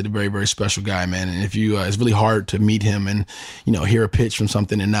talented, very, very special guy, man. And if you, it's really hard to meet him and hear a pitch from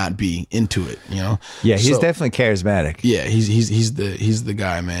something and not be into it. Yeah, he's definitely charismatic. Yeah, he's the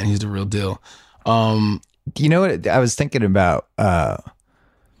guy, man. He's the real deal. You know what I was thinking about? Eddie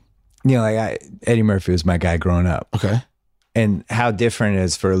Murphy was my guy growing up. Okay. And how different it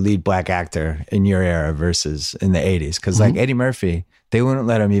is for a lead black actor in your era versus in the 80s. Because like Eddie Murphy, they wouldn't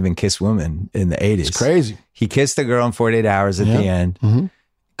let him even kiss women in the 80s. It's crazy. He kissed the girl in 48 Hours at the end.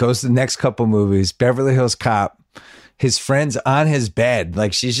 Goes to the next couple movies. Beverly Hills Cop. His friend's on his bed.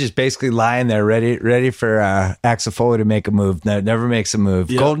 Like she's just basically lying there ready for Axel Foley to make a move. Never makes a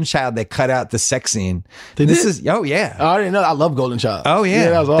move. Yep. Golden Child, they cut out the sex scene. Oh, yeah. Oh, I didn't know. I love Golden Child. Oh, yeah.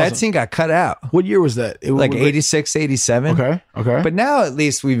 That was awesome. That scene got cut out. What year was that? Like 86, 87. Okay. But now at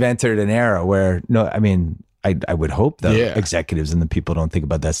least we've entered an era where, I would hope the executives and the people don't think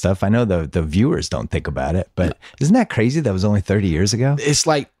about that stuff. I know the viewers don't think about it, but isn't that crazy? That was only 30 years ago. It's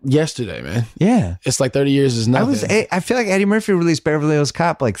like yesterday, man. Yeah. It's like 30 years is nothing. I feel like Eddie Murphy released Beverly Hills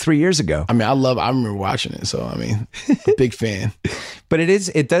Cop like 3 years ago. I mean, I remember watching it. So, I mean, a big fan. But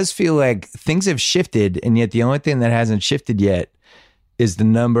it does feel like things have shifted. And yet the only thing that hasn't shifted yet is the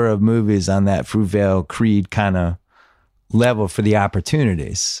number of movies on that Fruitvale Creed kind of level for the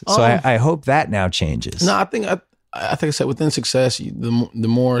opportunities. So I hope that now changes. No, I think I said within success, the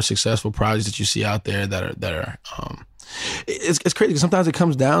more successful projects that you see out there that are it's crazy because sometimes it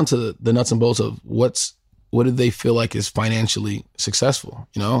comes down to the nuts and bolts of what do they feel like is financially successful?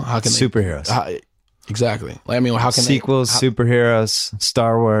 You know, how can superheroes? Exactly. Like, I mean, how can sequels, superheroes,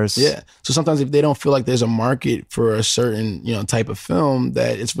 Star Wars? Yeah. So sometimes if they don't feel like there's a market for a certain, you know, type of film,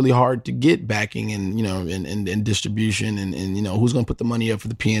 that it's really hard to get backing and, you know, and distribution and you know, who's going to put the money up for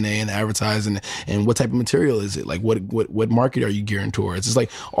the P&A and the advertising and what type of material is it? Like what market are you gearing towards? It's like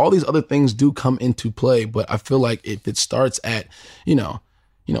all these other things do come into play, but I feel like if it starts at, you know,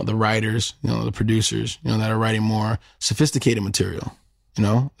 the writers, you know, the producers, you know, that are writing more sophisticated material. You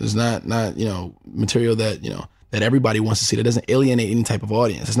know, it's not, you know, material that, you know, that everybody wants to see, that doesn't alienate any type of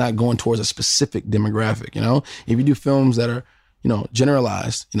audience. It's not going towards a specific demographic, you know? If you do films that are, you know,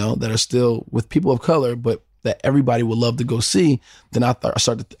 generalized, you know, that are still with people of color, but that everybody would love to go see, then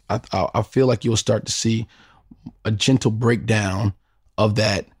I feel like you'll start to see a gentle breakdown of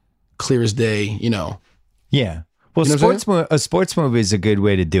that clear as day, you know. Yeah. Well, you know a sports movie is a good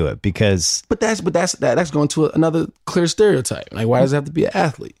way to do it because... But that's going to another clear stereotype. Like, why does it have to be an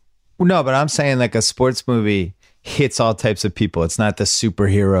athlete? No, but I'm saying like a sports movie hits all types of people. It's not the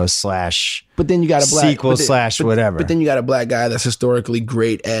superhero / but then you got a black sequel / whatever. But then you got a black guy that's historically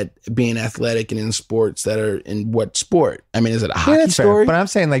great at being athletic and in sports that are in what sport? I mean, is it a hockey story? Fair. But I'm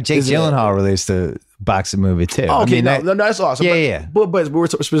saying like Jake Gyllenhaal released a boxing movie too. Oh, okay, I mean, that's awesome. Yeah. But we're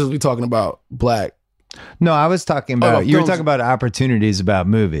specifically talking about black. No, I was talking about, you were talking about opportunities about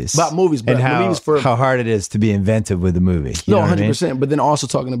movies. About movies, but and how hard it is to be inventive with a movie. You know 100%. I mean? But then also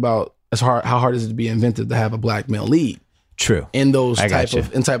talking about how hard is it to be inventive to have a black male lead. True. In those type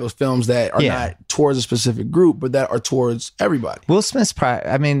of films that are not towards a specific group, but that are towards everybody. Will Smith's,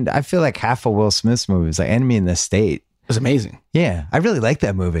 I mean, I feel like half of Will Smith's movies, like Enemy in the State. It's amazing. Yeah, I really like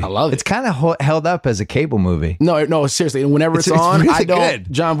that movie. I love it. It's kind of held up as a cable movie. No, seriously. And whenever it's on, really I don't.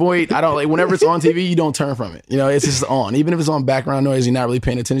 Good. John Voight, I don't like. Whenever it's on TV, you don't turn from it. You know, it's just on. Even if it's on background noise, you're not really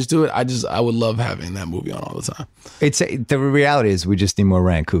paying attention to it. I would love having that movie on all the time. The reality is we just need more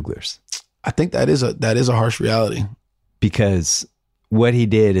Ryan Cooglers. I think that is a harsh reality because what he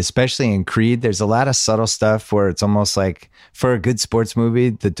did, especially in Creed, there's a lot of subtle stuff where it's almost like for a good sports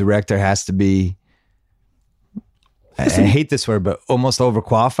movie, the director has to be. I hate this word, but almost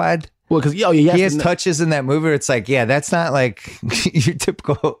overqualified. Well, because he has touches in that movie where it's like, yeah, that's not like your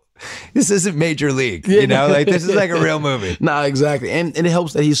typical. This isn't Major League, you know. Like this is like a real movie. Nah, exactly, and it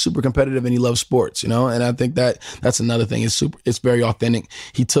helps that he's super competitive and he loves sports, you know. And I think that's another thing. It's very authentic.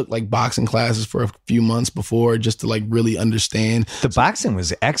 He took like boxing classes for a few months before just to like really understand. The boxing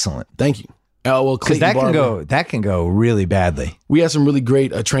was excellent. Thank you. Oh well, because that can go really badly. We had some really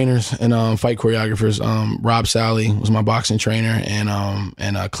great trainers and fight choreographers. Rob Sally was my boxing trainer,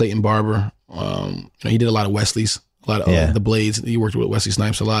 and Clayton Barber. He did a lot of Wesley's, a lot of the Blades. He worked with Wesley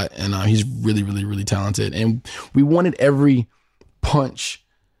Snipes a lot, and he's really, really, really talented. And we wanted every punch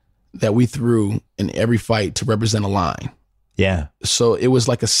that we threw in every fight to represent a line. Yeah. So it was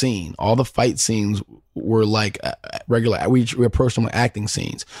like a scene. All the fight scenes were like regular. We approached them like acting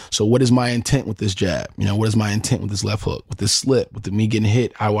scenes. So what is my intent with this jab? You know, what is my intent with this left hook, with this slip, with me getting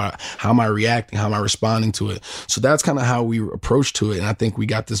hit? How am I reacting? How am I responding to it? So that's kind of how we approached to it. And I think we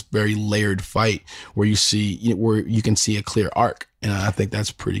got this very layered fight where you can see a clear arc. And I think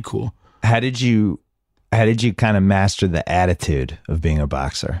that's pretty cool. How did you kind of master the attitude of being a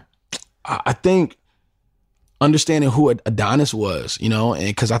boxer? I think understanding who Adonis was, you know, and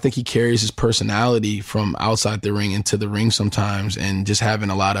because I think he carries his personality from outside the ring into the ring sometimes, and just having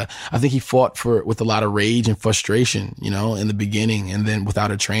I think he fought with a lot of rage and frustration, you know, in the beginning, and then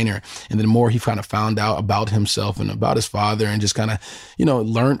without a trainer, and then more he kind of found out about himself and about his father, and just kind of, you know,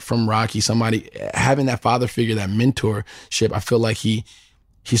 learned from Rocky, somebody having that father figure, that mentorship. I feel like he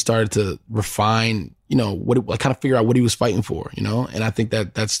started to refine, you know, kind of figure out what he was fighting for, you know? And I think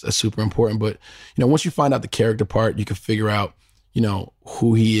that's super important. But, you know, once you find out the character part, you can figure out, you know,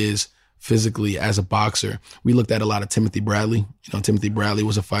 who he is physically as a boxer, we looked at a lot of Timothy Bradley. Timothy Bradley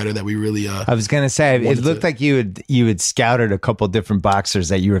was a fighter that we really. I was gonna say it looked like you had scouted a couple different boxers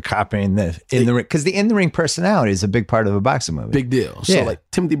that you were copying in the ring, because the in the ring personality is a big part of a boxing movie. Big deal. Yeah. So like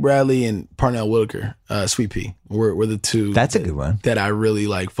Timothy Bradley and Parnell Whitaker, Sweet Pea, were the two. That's a good one that I really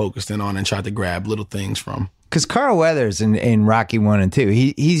like focused in on and tried to grab little things from. Because Carl Weathers in Rocky 1 and 2,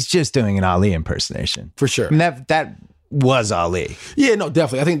 he's just doing an Ali impersonation For sure. I mean, that was Ali. Yeah, no,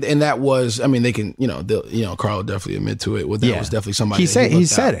 definitely. I think, and that was, I mean, they can, Carl would definitely admit to it. Well, that was definitely somebody. He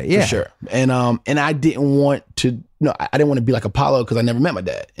said it. Yeah, for sure. And I didn't want to. No, I didn't want to be like Apollo because I never met my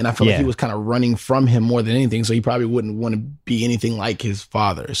dad, and I felt like he was kind of running from him more than anything. So he probably wouldn't want to be anything like his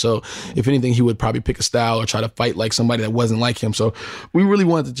father. So if anything, he would probably pick a style or try to fight like somebody that wasn't like him. So we really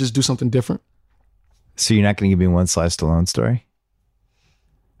wanted to just do something different. So you're not going to give me one Sly Stallone story?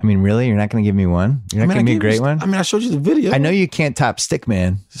 I mean, really? You're not going to give me one? You're not going to give me a great one? I mean, I showed you the video. I know you can't top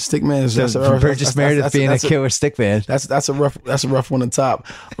Stickman. Stickman is from Burgess Meredith being a killer Stickman. That's a rough one to top.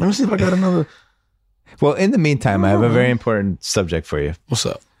 Let me see if I got another. Well, in the meantime, I have a very important subject for you. What's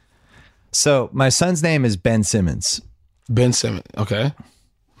up? So my son's name is Ben Simmons. Ben Simmons. Okay.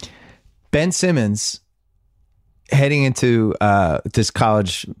 Ben Simmons, heading into this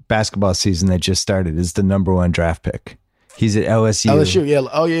college basketball season that just started, is the #1 draft pick. He's at LSU. LSU, yeah.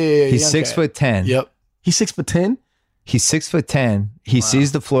 Oh, yeah. He's 6'10". Yep. He's 6'10"? He's 6'10". He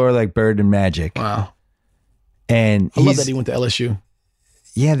sees the floor like Bird and Magic. Wow. And I love that he went to LSU.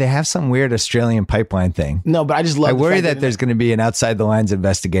 Yeah, they have some weird Australian pipeline thing. No, but I just love I worry that there's going to be an outside the lines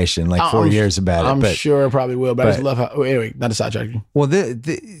investigation, like 4 years about it. I'm sure it probably will, but I just love how. Oh, anyway, not to sidetrack you. Well,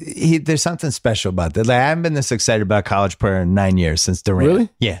 there's something special about that. Like, I haven't been this excited about a college player in 9 years since Durant. Really?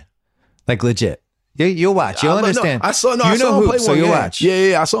 Yeah, like legit. You'll watch. You'll understand. I saw him play one game. Watch.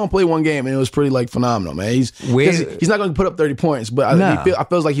 Yeah. I saw him play one game, and it was pretty like phenomenal, man. He's not going to put up 30 points, but I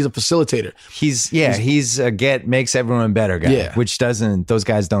feel like he's a facilitator. He's a makes everyone better guy. Yeah. Which those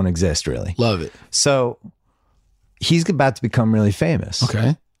guys don't exist really. Love it. So he's about to become really famous.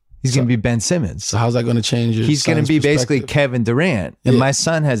 Okay. He's going to be Ben Simmons. So how's that going to change your He's going to be basically Kevin Durant, and my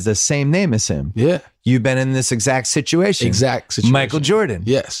son has the same name as him. Yeah. You've been in this exact situation. Michael Jordan.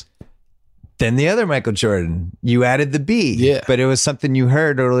 Yes. Then the other Michael Jordan, you added the B. Yeah. But it was something you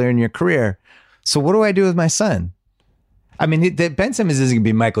heard earlier in your career. So what do I do with my son? I mean, Ben Simmons isn't going to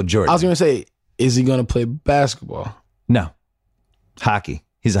be Michael Jordan. I was going to say, is he going to play basketball? No. Hockey.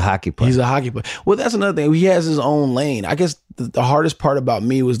 He's a hockey player. He's a hockey player. Well, that's another thing. He has his own lane. I guess the hardest part about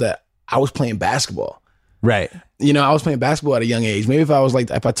me was that I was playing basketball. Right. I was playing basketball at a young age. Maybe if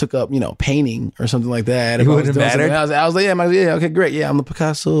I took up, painting or something like that. It wouldn't have mattered. I was like, yeah, okay, great. Yeah, I'm the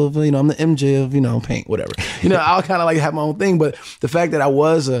Picasso of, I'm the MJ of, paint, whatever. I'll kind of like have my own thing. But the fact that I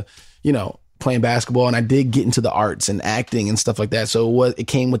was, playing basketball and I did get into the arts and acting and stuff like that. So it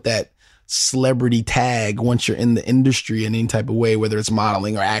came with that celebrity tag once you're in the industry in any type of way, whether it's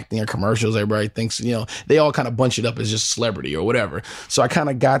modeling or acting or commercials. Everybody thinks, they all kind of bunch it up as just celebrity or whatever. So I kind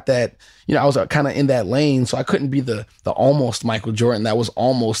of got that, I was kind of in that lane. So I couldn't be the almost Michael Jordan that was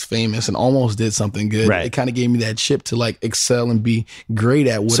almost famous and almost did something good. Right. It kind of gave me that chip to like excel and be great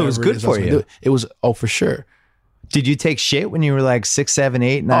at whatever. So it was good for you. It was, for sure. Did you take shit when you were like 6, 7,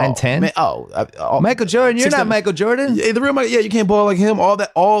 8, 9, 10? Man, Michael Jordan, you're not Michael Jordan. Yeah, the real Michael, you can't ball like him.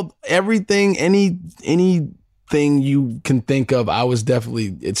 Everything, anything you can think of. I was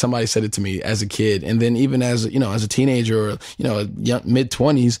definitely. Somebody said it to me as a kid, and then even as as a teenager or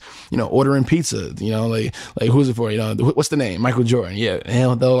mid-20s, ordering pizza. Like who's it for? What's the name? Michael Jordan. Yeah,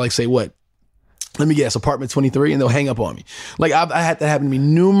 and they'll like say what. Let me guess, apartment 23, and they'll hang up on me. Like I had that happen to me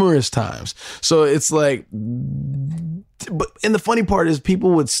numerous times. So it's like, and the funny part is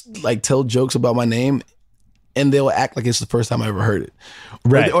people would like tell jokes about my name, and they'll act like it's the first time I ever heard it,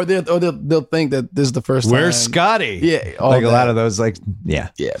 right? Or they'll think that this is the first time. Where's Scotty? Yeah, like a lot of those, like yeah,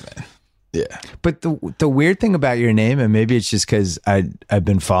 man, yeah. But the weird thing about your name, and maybe it's just because I've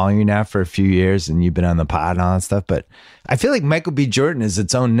been following you now for a few years, and you've been on the pod and all that stuff, but I feel like Michael B. Jordan is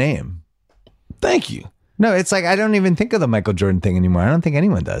its own name. Thank you. No, it's like I don't even think of the Michael Jordan thing anymore. I don't think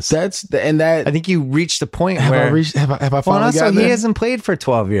anyone does. I think you reached a point where have I finally also gotten there? He hasn't played for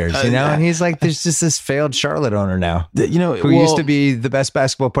 12 years, and he's like there's just this failed Charlotte owner now, who used to be the best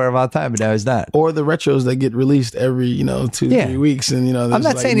basketball player of all time, but now he's not. Or the retros that get released every 2-3 weeks, and I'm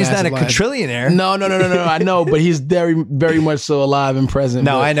not saying he's not a quadrillionaire. No. I know, but he's very, very much so alive and present.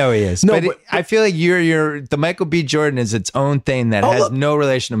 No, I know he is. No, but I feel like the Michael B. Jordan is its own thing that has no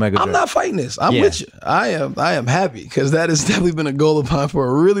relation to Michael Jordan. I'm not fighting this. I'm with you. I am happy. Because that has definitely been a goal of mine for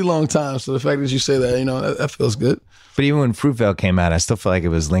a really long time. So the fact that you say that, that feels good. But even when Fruitvale came out, I still feel like it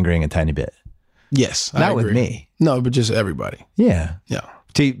was lingering a tiny bit. Yes, not with me. No, but just everybody. Yeah. Yeah.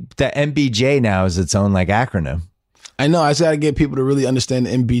 The MBJ now is its own like acronym. I know. I just got to get people to really understand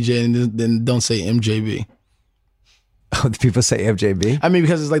the MBJ and then don't say MJB. Oh, the people say MJB? I mean,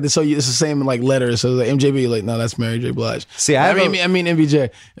 because it's like it's the same like letters. So like MJB, like no, that's Mary J. Blige. See, I mean MBJ.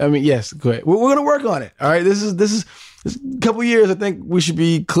 I mean, yes, go ahead. We're gonna work on it. All right, this is a couple years. I think we should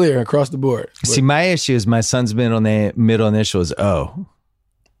be clear across the board. But see, my issue is my son's middle initial is O.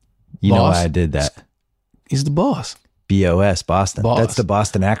 You know why I did that? He's the boss. BOS, Boston. Boss. That's the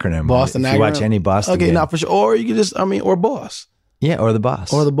Boston acronym. Boston if acronym. you watch any Boston Okay, game. not for sure. Or you could just, or boss. Yeah, or the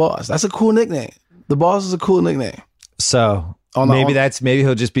boss. Or the boss. That's a cool nickname. The boss is a cool nickname. So maybe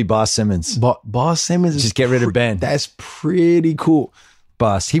he'll just be Boss Simmons. Boss Simmons is Just get rid of Ben. That's pretty cool.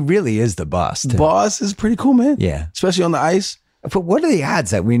 Boss. He really is the boss. Too. Boss is pretty cool, man. Yeah. Especially on the ice. But what are the odds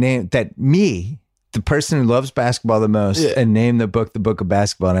that me, the person who loves basketball the most, and name the book of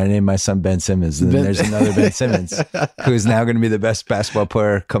basketball, and I named my son Ben Simmons, and then there's another Ben Simmons who is now going to be the best basketball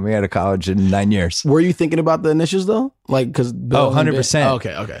player coming out of college in 9 years. Were you thinking about the initials though? Like, because 100%.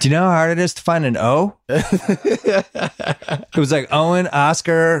 Okay. Do you know how hard it is to find an O? It was like Owen,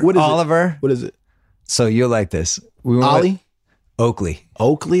 Oscar, Oliver. What is it? So you'll like this. Ollie? Oakley.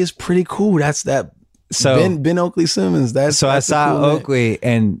 Oakley is pretty cool. That's that. So Ben Oakley Simmons. That's I saw cool Oakley,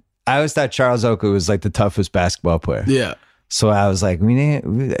 and I always thought Charles Oakley was like the toughest basketball player. Yeah. So I was like,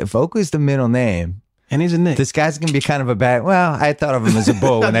 if Oakley's the middle name, and he's a Knick, this guy's gonna be kind of a bad. Well, I thought of him as a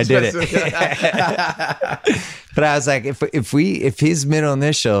bull when I did it, but I was like, if his middle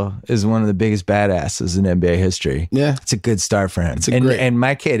initial is one of the biggest badasses in NBA history, it's a good start for him. And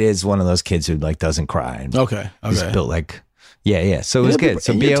my kid is one of those kids who like doesn't cry. And he's built like, yeah. So it was good.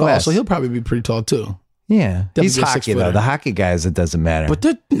 So BOS. Tall, so he'll probably be pretty tall too. Yeah, he's hockey though. The hockey guys, it doesn't matter.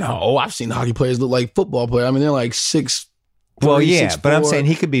 But no, I've seen hockey players look like football players. I mean, they're like 6'3", well, yeah, 6'4". but I'm saying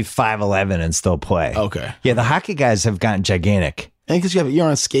he could be 5'11" and still play. Okay. Yeah, the hockey guys have gotten gigantic. And because you're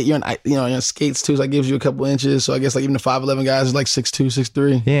on skates too, so that gives you a couple inches. So I guess like even the 5'11" guys is like 6'2",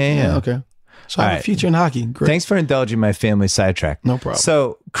 6'3". Yeah. Okay. So I have a future in hockey. Great. Thanks for indulging my family sidetrack. No problem.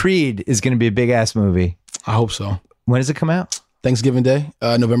 So Creed is going to be a big ass movie. I hope so. When does it come out? Thanksgiving Day,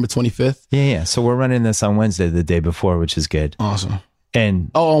 November 25th. Yeah. So we're running this on Wednesday, the day before, which is good. Awesome.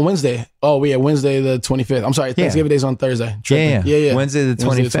 And on Wednesday. Oh, yeah, Wednesday the 25th. I'm sorry, Thanksgiving Day's on Thursday. Yeah. Wednesday the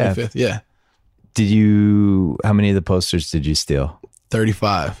 25th. Yeah. How many of the posters did you steal?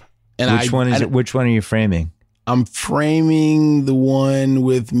 35. And which one are you framing? I'm framing the one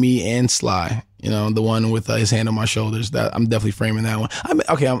with me and Sly. You know, the one with his hand on my shoulders. That I'm definitely framing that one.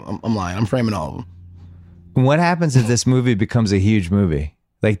 I'm lying. I'm framing all of them. What happens if this movie becomes a huge movie?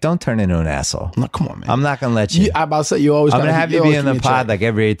 Like, don't turn into an asshole. No, come on, man. I'm not gonna let you. I'm about to say you always. I'm gonna have you be in the pod like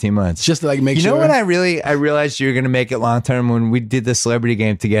every 18 months, just to like make sure. You know what? I realized you were gonna make it long term when we did the celebrity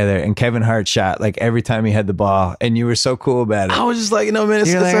game together, and Kevin Hart shot like every time he had the ball, and you were so cool about it. I was just like, man,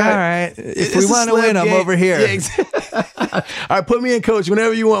 you're like, all right. If we want to win, I'm over here. Yeah, exactly. All right, put me in, coach.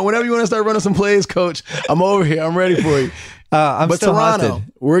 Whenever you want to start running some plays, coach, I'm over here. I'm ready for you. But still Toronto,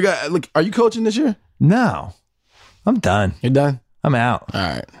 look. Are you coaching this year? No, I'm done. You're done. I'm out. All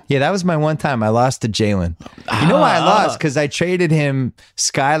right. Yeah, that was my one time. I lost to Jalen. You know why I lost? Because I traded him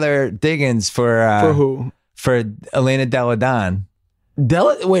Skylar Diggins for who? For Elena Deladon.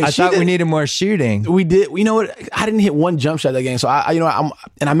 Wait, I thought we needed more shooting. We did. You know what? I didn't hit one jump shot that game, so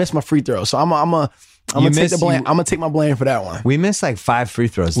I missed my free throw. So I'm gonna take the blame. I'm gonna take my blame for that one. We missed like 5 free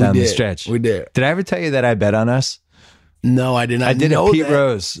throws down the stretch. We did. Did I ever tell you that I bet on us? No, I did not. I did a Pete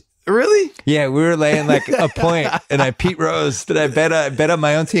Rose. Really? Yeah, we were laying like a point, and I Pete Rose. Did I bet on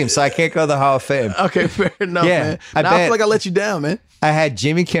my own team, so I can't go to the Hall of Fame? Okay, fair enough, man. I feel like I let you down, man. I had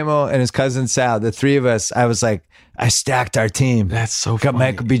Jimmy Kimmel and his cousin Sal, the three of us. I was like, I stacked our team. That's so funny. Got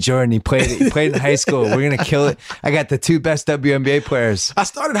Michael B. Jordan. He played in high school. We're gonna kill it. I got the 2 best WNBA players. I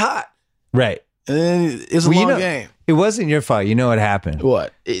started hot, right? And then it was a long game. It wasn't your fault. You know what happened?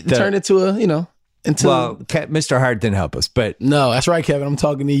 What? It turned into a Mr. Hart didn't help us, but no, that's right, Kevin. I'm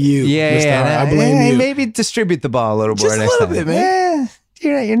talking to you. Yeah, I blame you. Maybe distribute the ball a little more next time. Bit, man.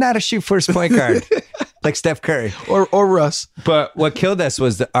 Yeah, you're not a shoot first point guard like Steph Curry or Russ. But what killed us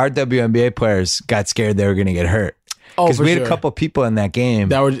was that our WNBA players got scared they were going to get hurt. Because we had a couple people in that game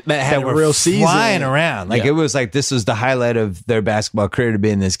that had a real season flying around. Like it was like this was the highlight of their basketball career to be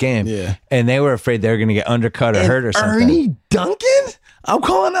in this game. Yeah, and they were afraid they were going to get undercut or hurt or something. Ernie Duncan. I'm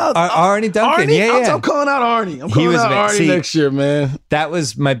calling out Arnie Duncan. Yeah. I'm calling out Arnie. I'm calling out Arnie next year, man. That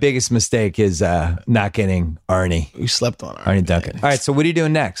was my biggest mistake is not getting Arnie. You slept on Arnie Duncan. All right, so what are you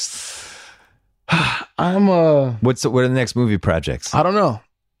doing next? I'm what are the next movie projects? I don't know.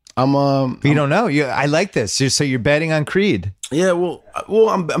 You don't know. I like this. So you're betting on Creed. Yeah, well,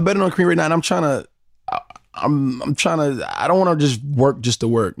 I'm betting on Creed right now, and I'm trying to. I'm trying to. I don't want to just work just to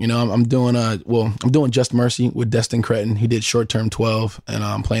work. You know, I'm doing I'm doing Just Mercy with Destin Cretton. He did Short Term 12, and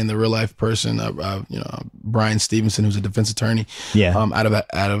I'm playing the real life person. Brian Stevenson, who's a defense attorney. Yeah. Out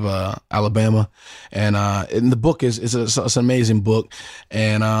of Alabama, and the book is it's an amazing book.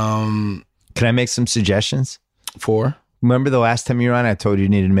 And can I make some suggestions? For remember the last time you were on, I told you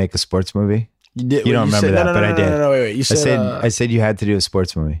needed to make a sports movie. You did. You don't remember that, but I did. No, wait. You said I said you had to do a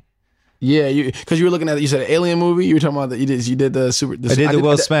sports movie. Yeah, because you were looking at, you said an Alien movie. You were talking about that. You did the super. I did the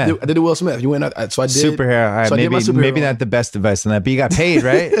Will Smith. I did the Will Smith. You went out, so I did superhero. All right, so maybe not the best advice on that, but you got paid,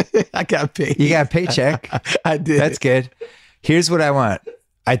 right? I got paid. You got a paycheck. I did. That's good. Here's what I want.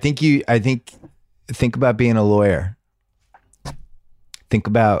 Think about being a lawyer.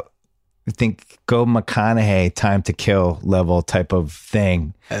 Go McConaughey Time to Kill level type of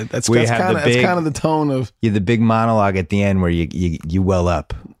thing. That's kind of the tone of the big monologue at the end where you well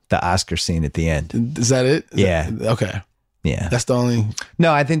up. The Oscar scene at the end. Is that it? Okay. Yeah. That's the only.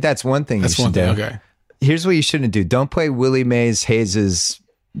 No, I think that's one thing you should do. Okay. Here's what you shouldn't do. Don't play Willie Mays Hayes'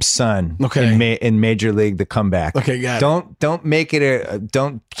 son. Okay. In Major League The Comeback. Okay, got it. Don't make it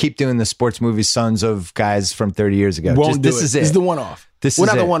don't keep doing the sports movie sons of guys from 30 years ago. This is it. This is the one off. This is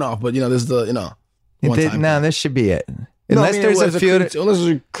not the one off, but this is the one time. No, this should be it. Unless there's a field. Unless there's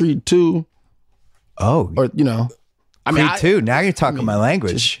a Creed 2. Oh. Or Creed 2. Now you're talking my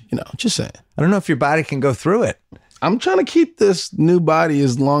language. Just saying. I don't know if your body can go through it. I'm trying to keep this new body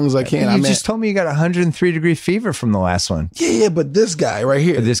as long as I can. You just told me you got 103-degree fever from the last one. Yeah, but this guy right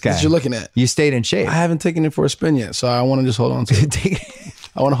here. This guy. That you're looking at. You stayed in shape. I haven't taken it for a spin yet, so I want to just hold on to it.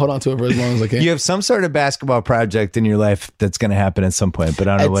 I want to hold on to it for as long as I can. You have some sort of basketball project in your life that's going to happen at some point, but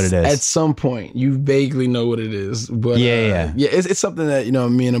I don't know what it is. At some point, you vaguely know what it is. But yeah. It's something that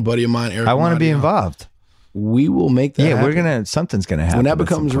me and a buddy of mine, Eric. I want to be involved. We will make that. Yeah, happen. Something's gonna happen when that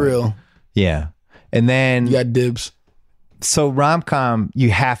becomes real. Yeah, and then you got dibs. So rom-com, you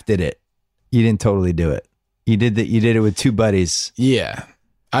half did it. You didn't totally do it. You did it with two buddies. Yeah,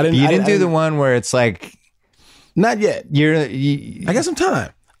 I didn't. You didn't do the one where it's like, not yet. I got some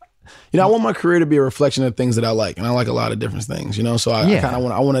time. I want my career to be a reflection of things that I like, and I like a lot of different things. So I kind of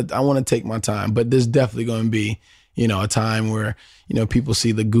want to take my time, but there's definitely going to be a time where people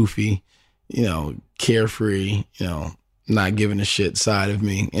see the goofy, carefree, not giving a shit side of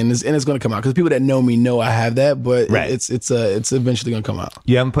me, and it's going to come out because people that know me know I have that, but right. it's eventually going to come out.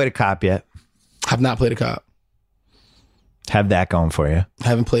 You haven't played a cop yet. Have not played a cop. Have that going for you.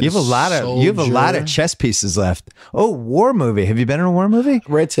 Haven't played. You have a lot of chess pieces left. Oh, war movie. Have you been in a war movie?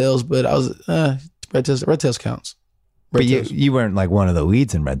 Red Tails, but I was Red Tails counts. But you weren't like one of the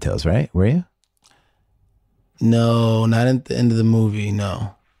leads in Red Tails, right? Were you? No, not at the end of the movie.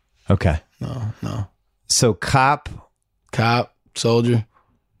 No. Okay. No. So cop, soldier,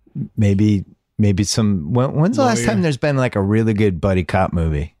 maybe some. When's the last time there's been like a really good buddy cop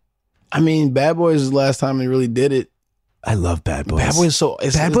movie? I mean, Bad Boys is the last time they really did it. I love Bad Boys. Bad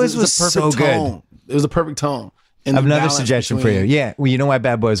Boys was so good. It was a perfect tone. I have another suggestion for you. Yeah, well, you know why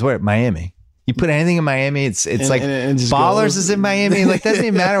Bad Boys were? Miami. You put anything in Miami, it's like Ballers is in Miami. Like doesn't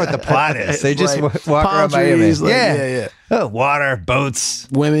even matter what the plot is. They just walk around Miami. Yeah. Oh, water, boats,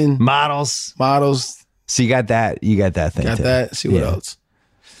 women, models. So you got that. You got that thing. Got that. See what else?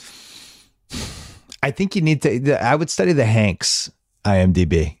 I think you need to. I would study the Hanks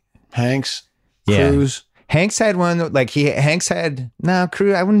IMDb. Hanks, Cruise. Hanks had one like Hanks had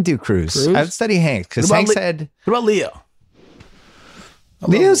Cruise. I wouldn't do Cruise. I would study Hanks because Hanks had. What about Leo?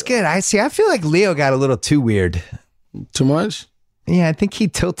 Leo's good. I feel like Leo got a little too weird. Too much? Yeah, I think he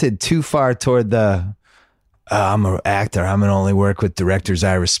tilted too far toward the. I'm an actor. I'm gonna only work with directors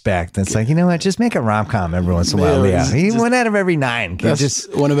I respect. And it's like, you know what? Just make a rom-com every once in a while, Leo. He went out of every 9.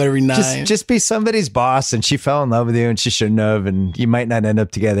 Just one of every 9. Just be somebody's boss, and she fell in love with you, and she shouldn't have, and you might not end up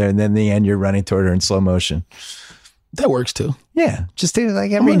together. And then in the end, you're running toward her in slow motion. That works too. Yeah, just do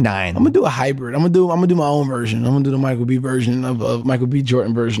like every 9. I'm gonna do a hybrid. I'm gonna do my own version. I'm gonna do the Michael B version of Michael B.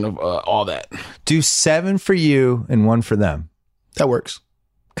 Jordan version of all that. Do 7 for you and 1 for them. That works.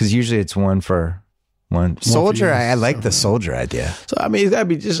 Because usually it's 1 for one. Soldier. I like the soldier idea. So I mean, it's gotta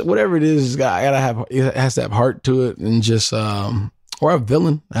be just whatever it is. It has to have heart to it, and just or a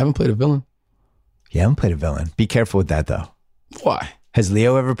villain. I haven't played a villain. Yeah, I haven't played a villain. Be careful with that though. Why? Has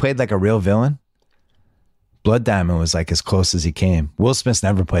Leo ever played like a real villain? Blood Diamond was like as close as he came. Will Smith's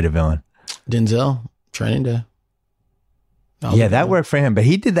never played a villain. Denzel, Training Day. Yeah, that worked for him, but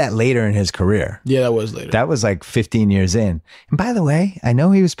he did that later in his career. Yeah, that was later. That was like 15 years in. And by the way, I know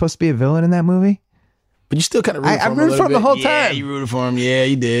he was supposed to be a villain in that movie. But you still kind of rooted for him. I rooted for him the whole time. Yeah, you rooted for him. Yeah,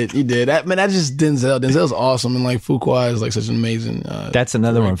 you did. You did. That's just Denzel. Denzel's awesome. And like Fuqua is like such an amazing That's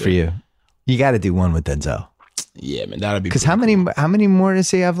another one for you. You got to do one with Denzel. Yeah, man, that'd be Because how many more does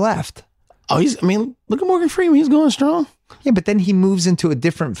he have left? Oh, look at Morgan Freeman. He's going strong. Yeah, but then he moves into a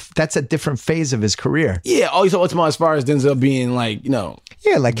different phase of his career. Yeah. Oh, so what's as far as Denzel being like,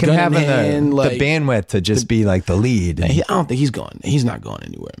 Yeah, like him having hand, the bandwidth to just be like the lead. Man, I don't think he's going. He's not going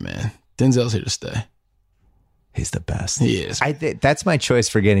anywhere, man. Denzel's here to stay. He's the best. He is. That's my choice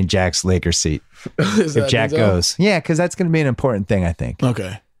for getting Jack's Lakers seat. If Jack Denzel goes. Yeah, because that's going to be an important thing, I think.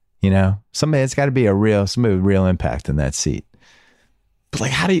 Okay. Somebody, it's got to be somebody with real impact in that seat. But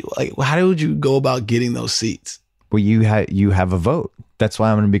like, how would you go about getting those seats? Well, you have a vote. That's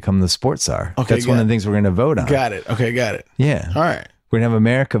why I'm going to become the sports czar. Okay, that's one of the things we're going to vote on. Got it. Okay, got it. Yeah. All right. We're going to have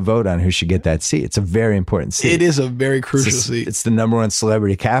America vote on who should get that seat. It's a very important seat. It is a very crucial seat. It's the number one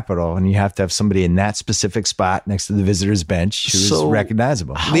celebrity capital, and you have to have somebody in that specific spot next to the visitor's bench who's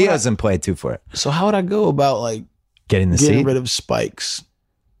recognizable. Leo's in play too for it. So how would I go about like getting getting rid of Spike's?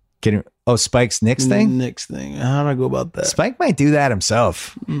 Spike's Knicks thing? Knicks thing. How do I go about that? Spike might do that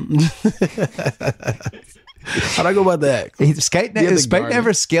himself. How'd I go about that? Spike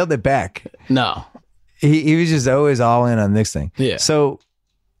never scaled it back. No. He was just always all in on the Knicks thing. Yeah. So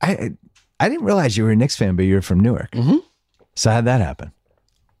I didn't realize you were a Knicks fan, but you're from Newark. Mm-hmm. So how'd that happen?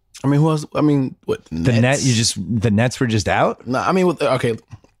 I mean, what? The Nets? The Nets were just out? No, I mean, okay.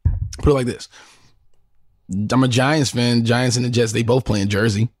 Put it like this. I'm a Giants fan. Giants and the Jets, they both play in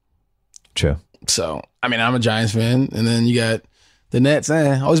Jersey. True. So, I mean, I'm a Giants fan. And then you got the Nets.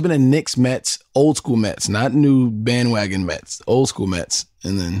 Always been a Knicks Mets, old school Mets, not new bandwagon Mets, old school Mets,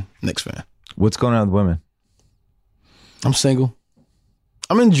 and then Knicks fan. What's going on with women? I'm single.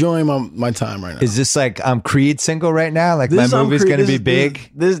 I'm enjoying my time right now. Is this like I'm Creed single right now? Like my movie's going to be big?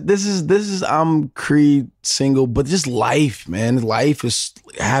 This is I'm Creed single, but just life, man. Life is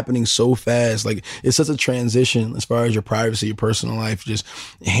happening so fast. Like it's such a transition as far as your privacy, your personal life, just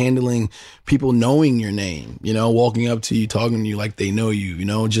handling people knowing your name, walking up to you, talking to you like they know you,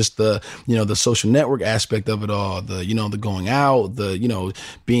 just the social network aspect of it all, the going out,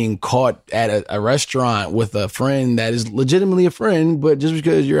 being caught at a restaurant with a friend that is legitimately a friend, but just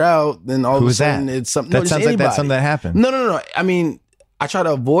because you're out, then all of a sudden it's something. That sounds like that's something that happened. No. I mean, I try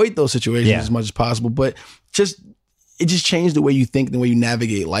to avoid those situations as much as possible, but it just changed the way you think, the way you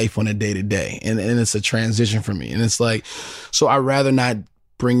navigate life on a day to day. And it's a transition for me. And it's like, so I'd rather not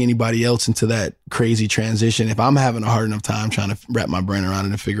bring anybody else into that crazy transition. If I'm having a hard enough time trying to wrap my brain around it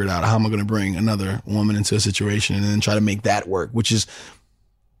and figure it out, how am I going to bring another woman into a situation and then try to make that work, which is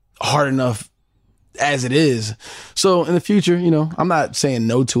hard enough as it is. So in the future, I'm not saying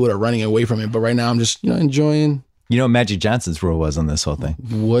no to it or running away from it, but right now I'm just, enjoying. You know what Magic Johnson's rule was on this whole thing?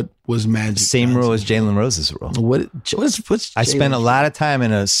 What was Magic Same rule as Jalen Rose's rule. What's I spent a lot of time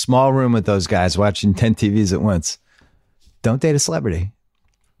in a small room with those guys watching 10 TVs at once. Don't date a celebrity.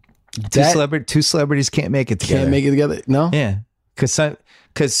 Two celebrities can't make it together. Can't make it together? No? Yeah.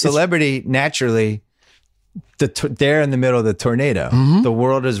 Because celebrity, naturally, they're in the middle of the tornado. Mm-hmm. The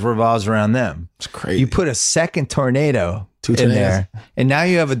world revolves around them. It's crazy. You put a second tornado in there, and now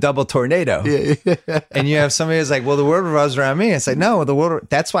you have a double tornado. Yeah. And you have somebody who's like, well, the world revolves around me. It's like, no, the world.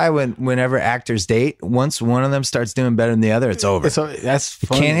 That's why whenever actors date, once one of them starts doing better than the other, it's over. That's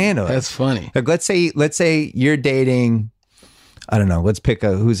funny. You can't handle it. That's funny. Like, let's say you're dating, I don't know. Let's pick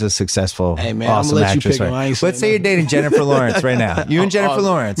who's a successful, awesome actress. Right? Let's say you're dating Jennifer Lawrence right now. You and Jennifer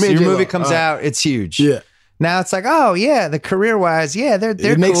Lawrence. Your movie comes out. It's huge. Yeah. Now it's like, oh yeah, the career wise, yeah, they're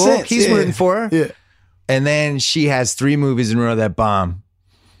cool. Makes sense. He's rooting for her. Yeah. And then she has 3 movies in a row that bomb.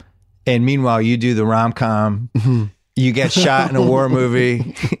 And meanwhile, you do the rom-com. Mm-hmm. You get shot in a war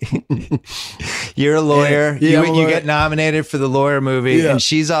movie. You're a lawyer. Yeah, you get nominated for the lawyer movie. Yeah. And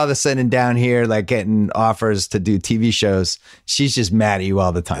she's all of a sudden down here like getting offers to do TV shows. She's just mad at you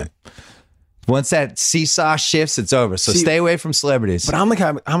all the time. Once that seesaw shifts, it's over. So stay away from celebrities. But I'm the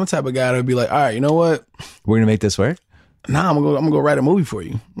type of guy that would be like, all right, you know what? We're gonna make this work. Nah, I'm gonna go write a movie for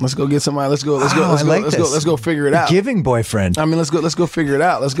you. Let's go get somebody. Let's go figure it out. Giving boyfriend. I mean, let's go figure it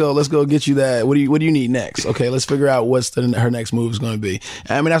out. Let's go get you that. What do you need next? Okay, let's figure out what's her next move is going to be.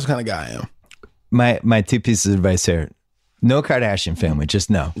 I mean, that's the kind of guy I am. My 2 pieces of advice here. No Kardashian family. Just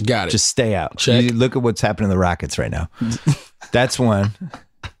no. Got it. Just stay out. Check. Look at what's happening to the Rockets right now. That's one.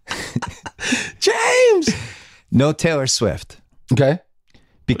 James. No Taylor Swift. Okay.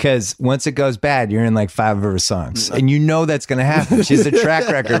 Because once it goes bad, you're in like 5 of her songs. And you know that's going to happen. She has a track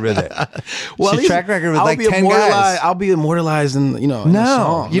record with it. Well, she's a track record with like 10 guys. I'll be immortalized in, No, in a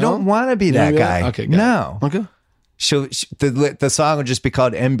song. You don't want to be that guy. Okay. No. Okay. the song will just be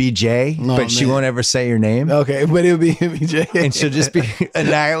called MBJ, but she won't ever say your name. Okay, but it'll be MBJ. And she'll just be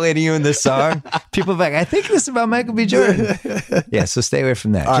annihilating you in the song. People are like, I think this is about Michael B. Jordan. Yeah, so stay away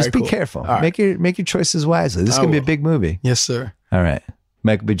from that. All just right, be cool. careful. All right. Make your choices wisely. This is going to be a big movie. Yes, sir. All right.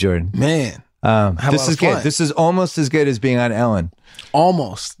 Michael B. Jordan. Man. This is good. This is almost as good as being on Ellen.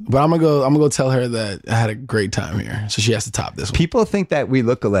 Almost. But I'm gonna go tell her that I had a great time here. So she has to top this one. People think that we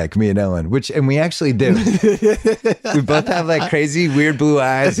look alike, me and Ellen, and we actually do. We both have like crazy weird blue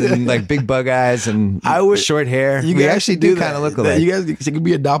eyes and like big bug eyes and short hair. We actually do kind of look alike. You guys, it could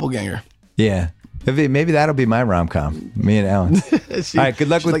be a doppelganger. Yeah. Maybe that'll be my rom-com, me and Ellen. All right, good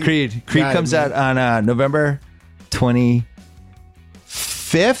luck with Creed. Creed comes out on November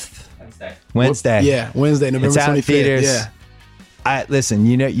 25th? Wednesday. Yeah, Wednesday, November 25th. It's out in theaters. Yeah. Listen,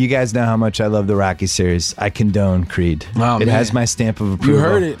 you guys know how much I love the Rocky series. I condone Creed. Oh, it has my stamp of approval. You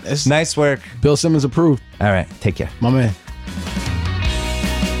heard it. Nice work. Bill Simmons approved. All right, take care. My man.